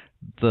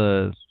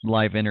the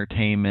live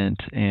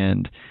entertainment,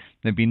 and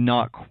maybe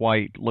not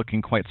quite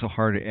looking quite so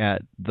hard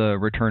at the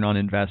return on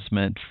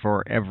investment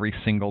for every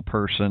single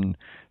person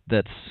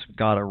that's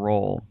got a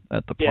role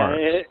at the park.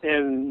 Yeah,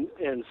 and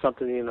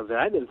something that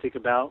I didn't think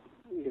about,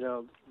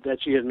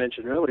 that you had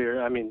mentioned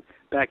earlier. I mean,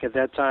 back at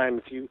that time,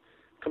 if you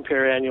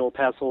compare annual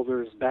pass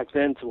holders back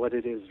then to what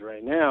it is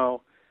right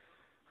now,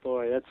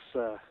 boy, that's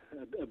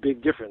a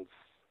big difference.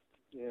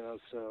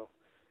 So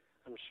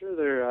I'm sure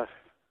they're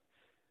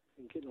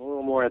getting a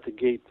little more at the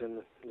gate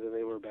than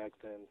they were back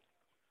then.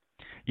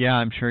 Yeah,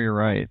 I'm sure you're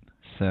right.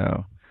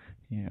 So,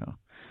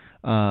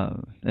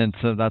 and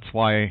so that's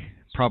why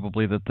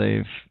probably that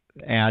they've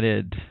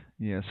added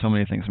so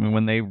many things. I mean,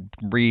 when they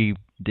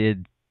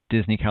redid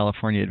Disney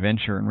California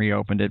Adventure and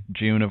reopened it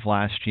June of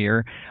last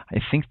year, I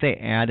think they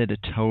added a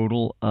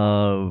total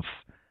of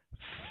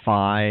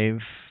five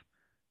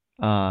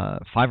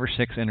or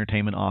six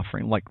entertainment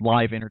offerings, like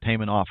live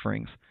entertainment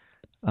offerings,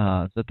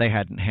 that they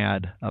hadn't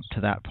had up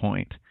to that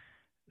point.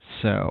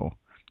 So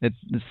it's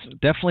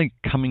definitely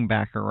coming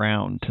back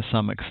around to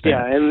some extent.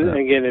 Yeah, and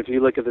again, if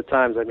you look at the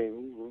times, I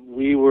mean,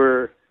 we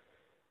were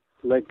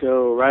let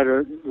go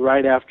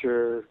right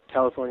after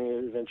California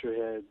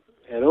Adventure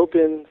had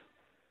opened.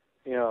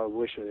 I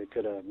wish they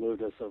could have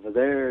moved us over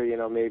there,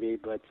 maybe,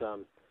 but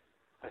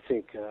I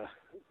think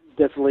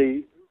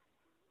definitely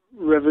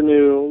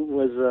revenue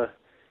was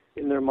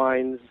in their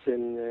minds,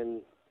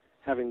 and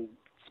having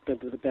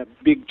spent that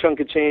big chunk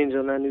of change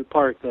on that new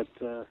park, that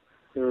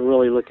they were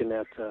really looking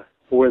at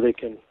where they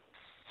can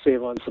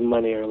save on some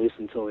money, or at least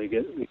until they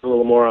get a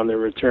little more on their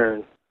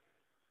return.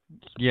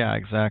 Yeah,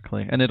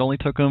 exactly. And it only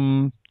took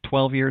them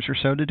 12 years or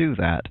so to do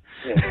that.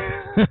 Yeah.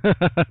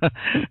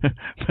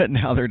 But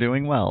now they're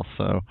doing well,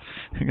 so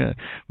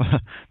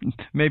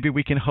maybe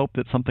we can hope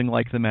that something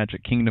like the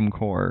Magic Kingdom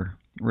Corps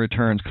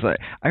returns, because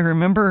I don't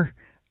remember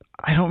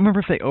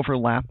if they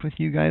overlapped with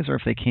you guys or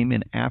if they came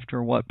in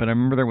after what, but I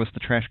remember there was the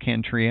Trash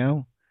Can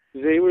Trio.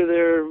 They were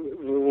there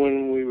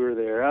when we were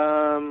there.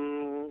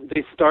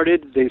 They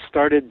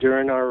started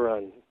during our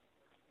run,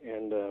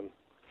 and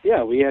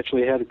we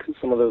actually had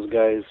some of those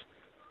guys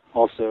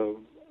also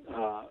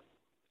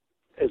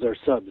as our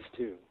subs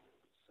too.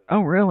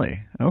 Oh, really?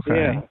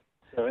 Okay. Yeah.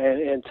 So,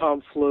 and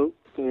Tom Float,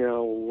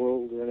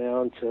 world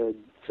renowned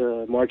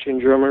to marching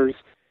drummers.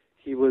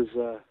 He was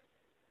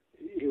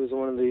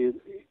one of the.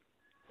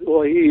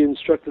 Well, he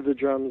instructed the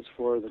drums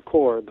for the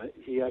Corps, but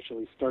he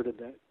actually started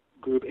that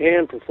group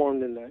and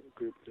performed in that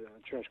group, the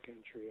Trash Can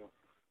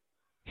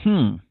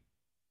Trio.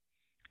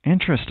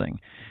 Interesting.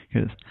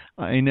 Because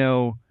I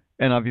know,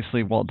 and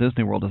obviously Walt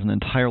Disney World is an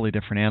entirely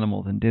different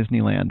animal than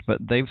Disneyland, but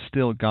they've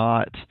still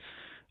got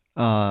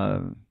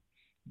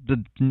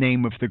the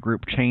name of the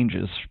group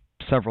changes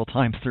several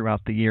times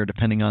throughout the year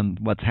depending on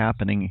what's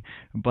happening,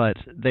 but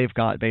they've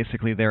got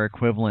basically their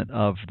equivalent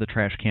of the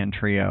Trash Can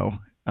Trio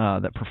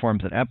that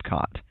performs at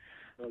Epcot.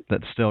 Okay.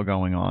 That's still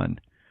going on.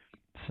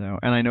 So,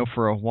 and I know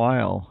for a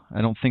while,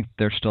 I don't think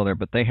they're still there,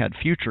 but they had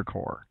Future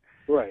Corps.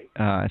 Right.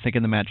 I think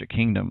in the Magic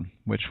Kingdom,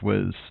 which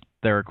was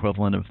their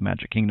equivalent of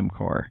Magic Kingdom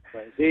Corps.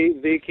 Right.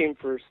 They came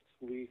first.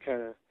 We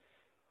kind of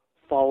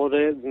followed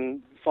it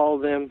and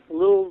followed them. A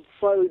little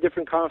slightly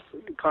different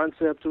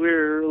concept.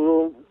 We're a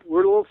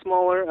little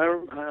smaller. I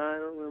don't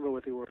remember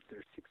what they were.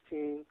 They're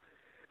 16.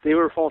 They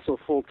were also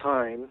full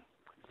time,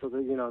 so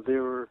that they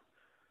were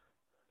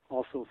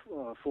also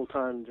full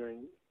time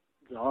during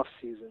the off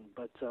season.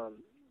 But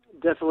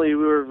definitely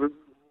we were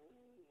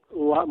a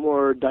lot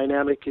more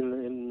dynamic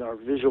in our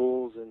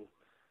visuals and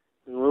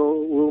a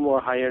little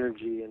more high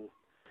energy. And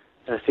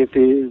I think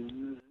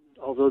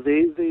although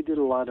they did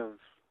a lot of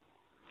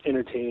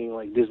entertaining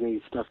like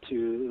Disney stuff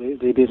too,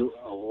 they did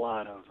a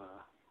lot of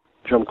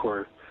drum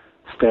corps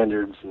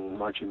standards and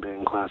marching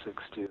band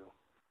classics too.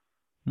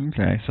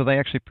 Okay, so they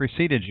actually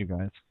preceded you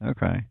guys.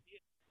 Okay.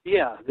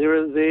 Yeah,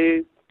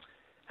 they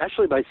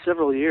actually by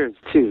several years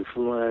too,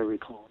 from what I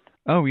recall.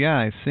 Oh yeah,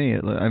 I see.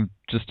 I've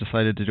just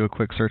decided to do a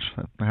quick search,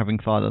 having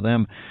thought of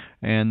them,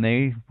 and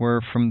they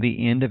were from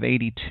the end of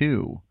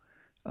 '82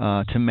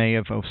 to May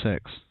of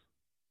 '06.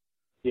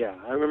 Yeah,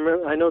 I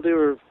remember. I know they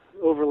were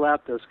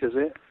overlapped us because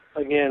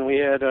again we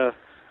had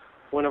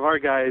one of our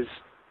guys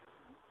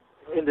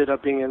ended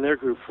up being in their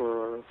group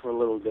for a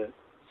little bit,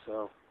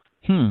 so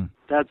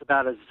that's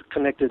about as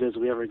connected as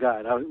we ever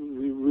got.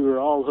 We were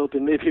all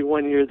hoping maybe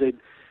one year they'd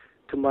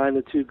combine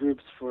the two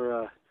groups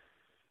for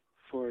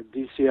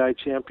DCI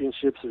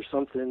championships or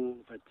something,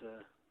 but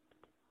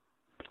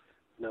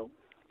no.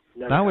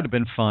 That would have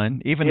been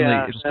fun, even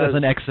just as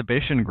an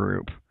exhibition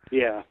group.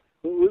 Yeah.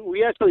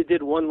 We actually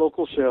did one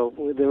local show.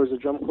 There was a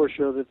drum corps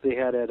show that they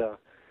had at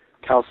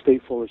Cal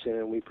State Fullerton,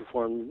 and we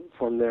performed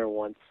there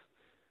once.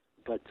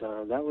 But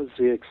that was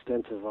the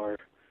extent of our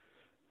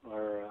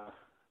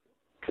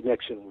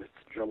connection with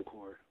drum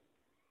corps.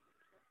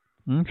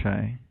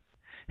 Okay.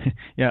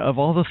 Yeah, of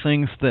all the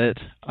things that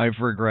I've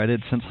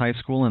regretted since high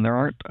school, and there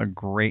aren't a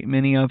great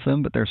many of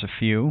them, but there's a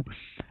few,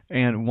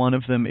 and one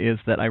of them is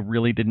that I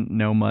really didn't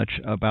know much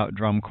about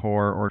drum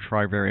corps or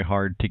try very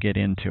hard to get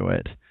into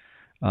it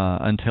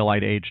until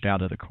I'd aged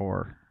out of the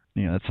corps.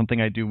 That's something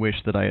I do wish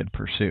that I had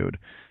pursued.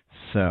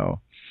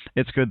 So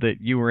it's good that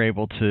you were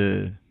able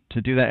to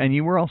do that, and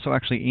you were also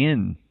actually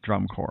in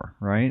drum corps,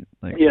 right?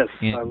 Yes,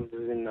 I was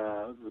in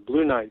the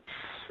Blue Knights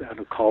out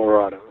of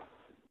Colorado.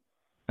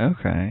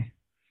 Okay.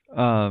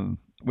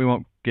 We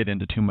won't get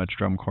into too much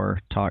drum corps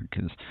talk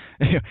because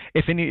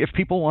if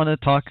people want us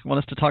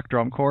to talk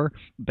drum corps,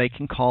 they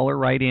can call or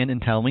write in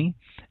and tell me,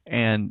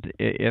 and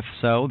if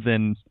so,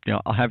 then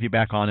I'll have you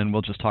back on and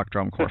we'll just talk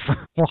drum corps for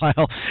a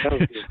while.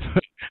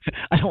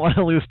 I don't want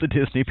to lose the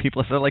Disney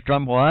people if they're like,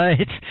 what?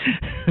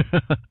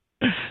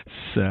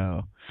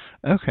 So,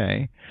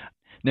 okay.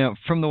 Now,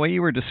 from the way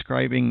you were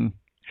describing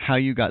how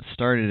you got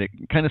started, it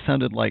kind of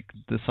sounded like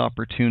this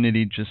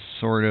opportunity just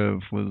sort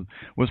of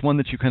was one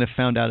that you kind of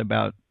found out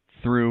about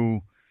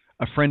through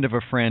a friend of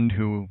a friend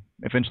who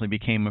eventually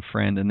became a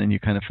friend, and then you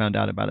kind of found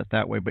out about it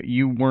that way. But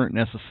you weren't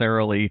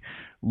necessarily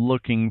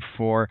looking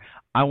for,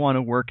 I want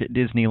to work at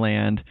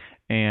Disneyland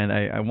and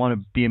I want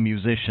to be a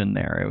musician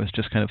there. It was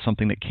just kind of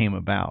something that came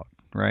about,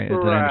 right? Did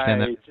I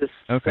understand that? Just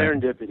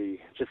serendipity.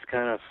 Just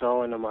kind of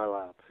fell into my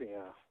lap,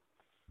 yeah.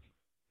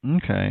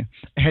 Okay.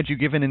 Had you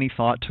given any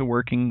thought to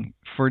working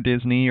for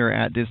Disney or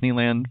at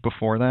Disneyland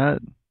before that?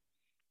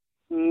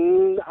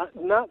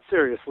 Not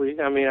seriously.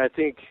 I mean, I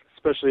think,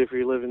 especially if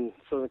you live in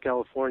Southern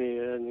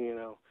California and,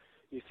 you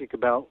think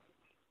about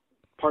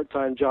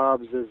part-time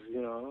jobs as,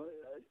 a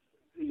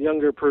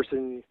younger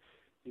person,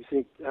 you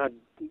think,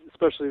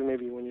 especially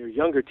maybe when you're a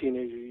younger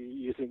teenager,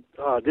 you think,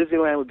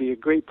 Disneyland would be a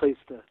great place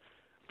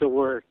to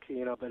work,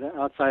 but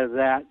outside of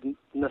that,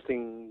 no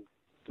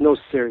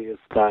serious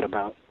thought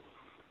about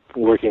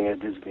working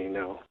at Disney,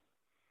 no.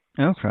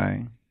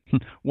 Okay.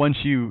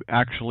 Once you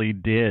actually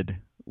did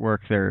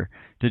work there,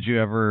 did you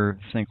ever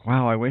think,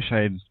 wow, I wish I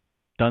had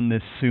done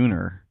this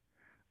sooner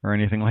or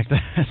anything like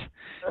that?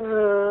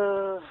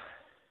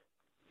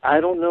 I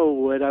don't know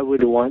what I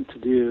would want to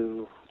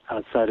do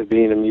outside of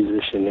being a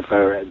musician if I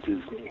were at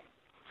Disney.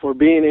 For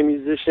being a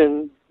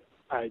musician,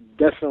 I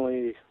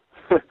definitely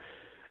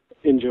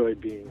enjoyed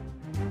being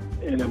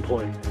an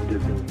employee at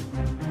Disney.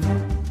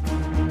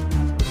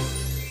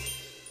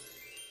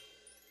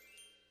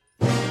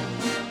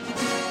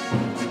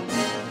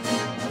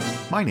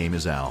 My name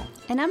is Al.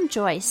 And I'm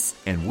Joyce.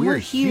 And we're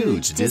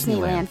huge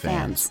Disneyland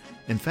fans.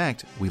 In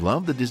fact, we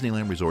love the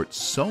Disneyland Resort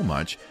so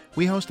much,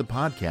 we host a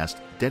podcast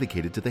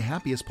dedicated to the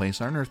happiest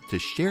place on Earth to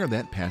share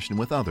that passion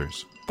with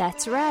others.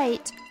 That's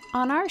right.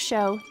 On our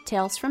show,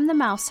 Tales from the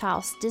Mouse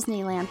House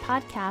Disneyland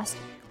podcast,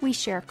 we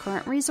share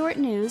current resort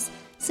news,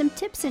 some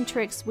tips and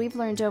tricks we've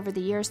learned over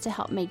the years to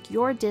help make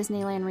your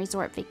Disneyland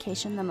Resort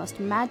vacation the most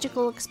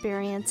magical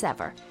experience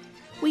ever.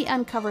 We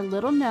uncover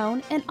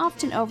little-known and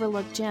often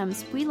overlooked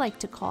gems we like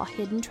to call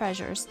hidden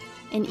treasures,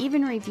 and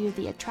even review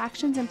the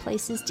attractions and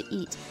places to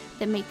eat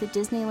that make the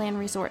Disneyland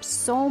Resort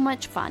so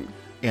much fun.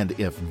 And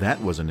if that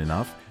wasn't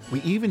enough,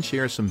 we even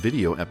share some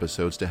video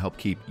episodes to help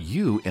keep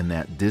you in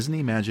that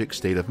Disney magic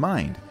state of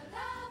mind.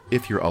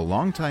 If you're a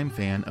longtime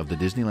fan of the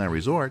Disneyland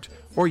Resort,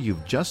 or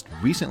you've just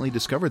recently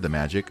discovered the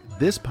magic,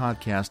 this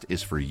podcast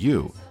is for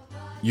you.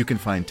 You can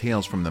find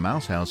Tales from the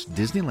Mouse House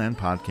Disneyland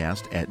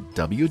podcast at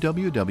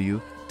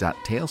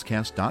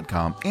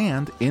www.talescast.com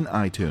and in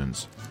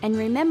iTunes. And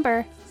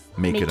remember,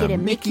 make it a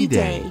Mickey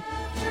day.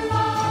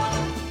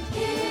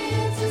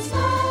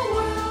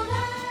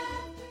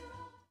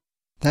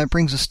 That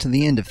brings us to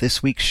the end of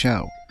this week's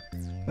show.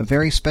 A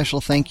very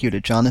special thank you to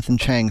Jonathan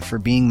Chang for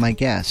being my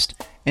guest,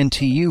 and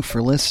to you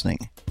for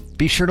listening.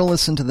 Be sure to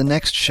listen to the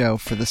next show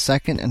for the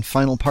second and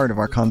final part of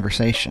our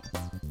conversation.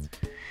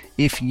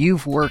 If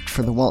you've worked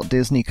for the Walt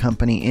Disney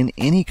Company in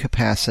any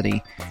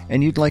capacity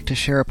and you'd like to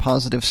share a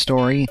positive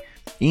story,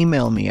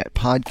 email me at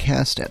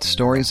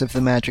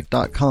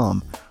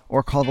podcast@storiesofthemagic.com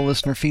or call the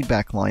listener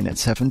feedback line at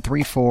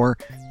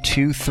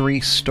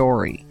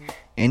 734-23-STORY,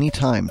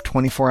 anytime,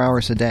 24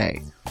 hours a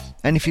day.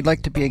 And if you'd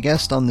like to be a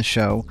guest on the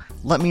show,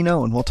 let me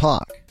know and we'll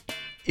talk.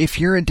 If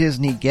you're a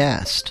Disney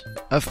guest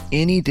of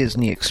any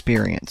Disney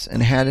experience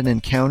and had an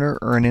encounter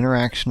or an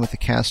interaction with a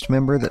cast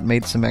member that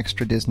made some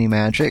extra Disney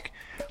magic,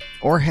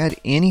 or had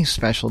any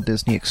special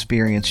Disney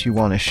experience you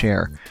want to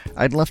share,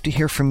 I'd love to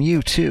hear from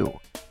you too.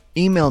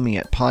 Email me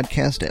at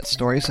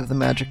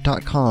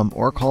podcast@storiesofthemagic.com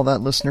or call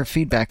that listener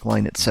feedback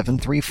line at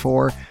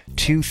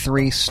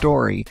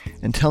 734-23-STORY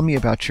and tell me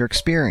about your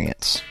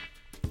experience.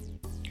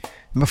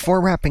 Before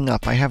wrapping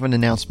up, I have an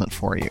announcement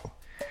for you.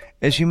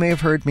 As you may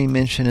have heard me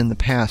mention in the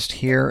past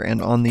here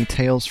and on the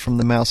Tales from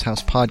the Mouse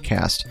House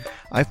podcast,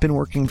 I've been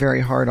working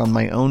very hard on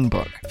my own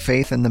book,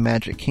 Faith in the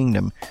Magic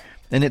Kingdom,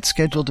 and it's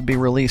scheduled to be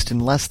released in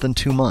less than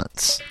 2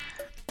 months.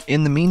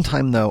 In the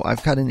meantime, though,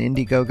 I've got an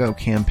Indiegogo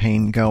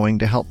campaign going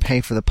to help pay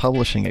for the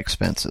publishing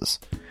expenses.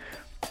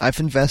 I've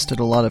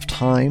invested a lot of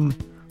time,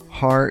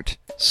 heart,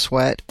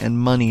 sweat, and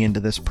money into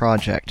this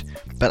project,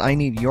 but I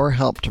need your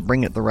help to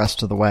bring it the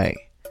rest of the way.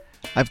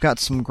 I've got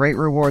some great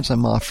rewards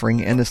I'm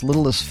offering, and as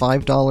little as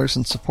 $5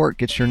 in support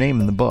gets your name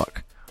in the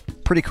book.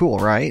 Pretty cool,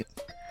 right?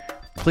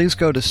 Please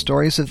go to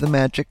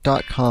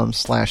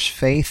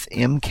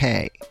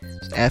storiesofthemagic.com/faithmk,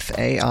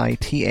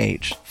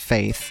 F-A-I-T-H,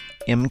 Faith,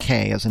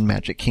 M-K as in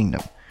Magic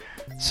Kingdom.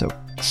 So,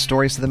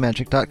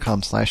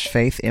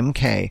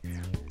 storiesofthemagic.com/faithmk,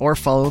 or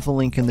follow the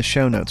link in the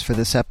show notes for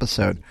this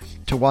episode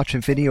to watch a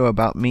video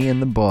about me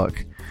and the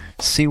book,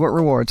 see what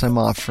rewards I'm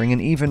offering,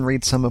 and even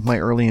read some of my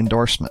early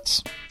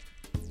endorsements.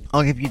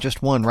 I'll give you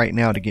just one right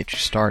now to get you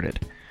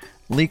started.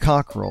 Lee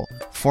Cockrell,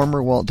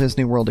 former Walt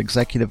Disney World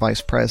Executive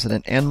Vice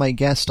President and my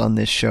guest on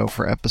this show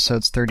for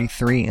episodes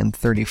 33 and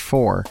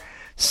 34,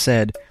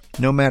 said,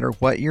 No matter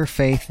what your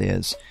faith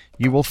is,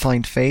 you will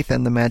find Faith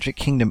and the Magic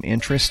Kingdom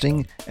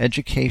interesting,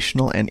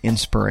 educational, and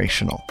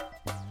inspirational.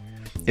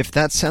 If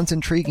that sounds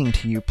intriguing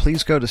to you,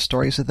 please go to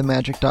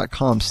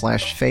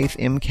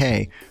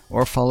storiesofthemagic.com/faithmk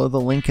or follow the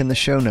link in the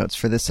show notes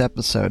for this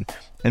episode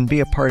and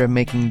be a part of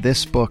making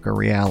this book a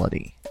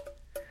reality.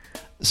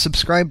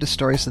 Subscribe to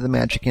Stories of the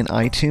Magic in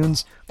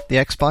iTunes, the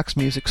Xbox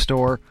Music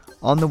Store,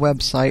 on the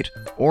website,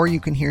 or you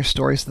can hear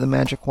Stories of the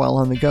Magic while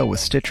on the go with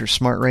Stitcher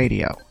Smart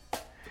Radio.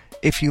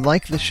 If you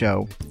like the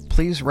show,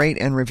 please rate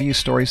and review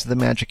Stories of the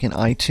Magic in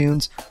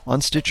iTunes,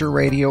 on Stitcher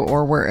Radio,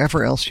 or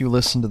wherever else you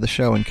listen to the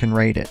show and can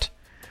rate it.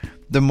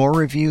 The more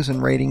reviews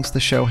and ratings the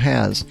show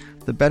has,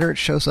 the better it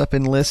shows up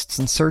in lists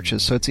and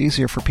searches, so it's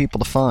easier for people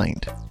to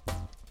find.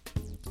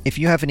 If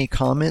you have any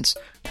comments,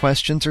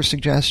 questions, or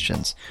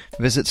suggestions,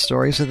 visit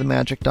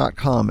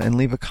storiesofthemagic.com and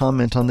leave a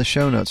comment on the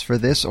show notes for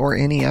this or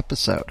any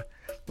episode.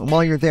 And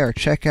while you're there,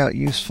 check out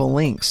useful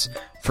links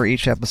for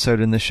each episode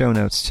in the show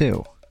notes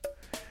too.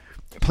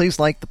 Please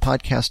like the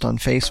podcast on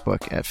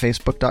Facebook at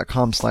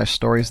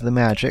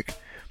facebook.com/storiesofthemagic.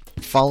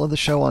 Follow the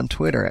show on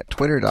Twitter at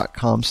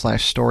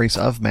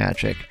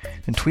twitter.com/storiesofmagic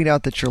and tweet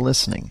out that you're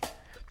listening.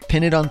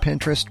 Pin it on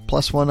Pinterest,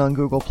 +1 on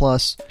Google+.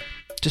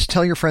 Just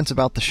tell your friends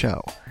about the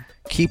show.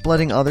 Keep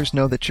letting others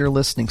know that you're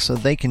listening so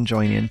they can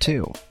join in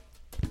too.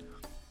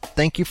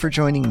 Thank you for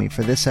joining me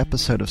for this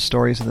episode of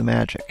Stories of the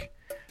Magic.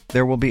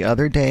 There will be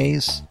other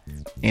days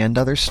and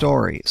other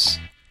stories,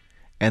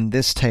 and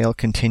this tale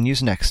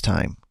continues next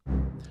time.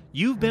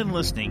 You've been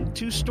listening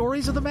to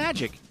Stories of the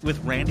Magic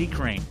with Randy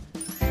Crane.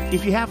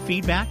 If you have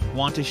feedback,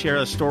 want to share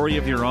a story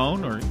of your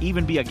own, or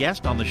even be a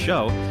guest on the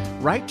show,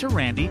 write to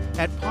Randy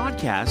at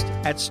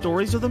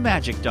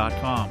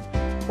podcast@storiesofthemagic.com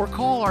or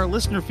call our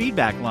listener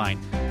feedback line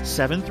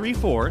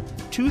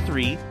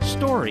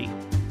 734-23-STORY.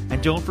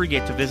 And don't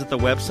forget to visit the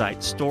website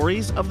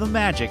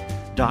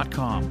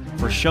storiesofthemagic.com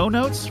for show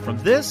notes from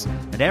this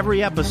and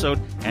every episode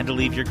and to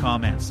leave your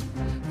comments.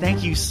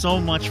 Thank you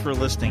so much for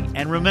listening,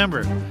 and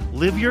remember,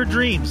 live your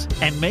dreams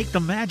and make the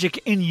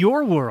magic in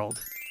your world.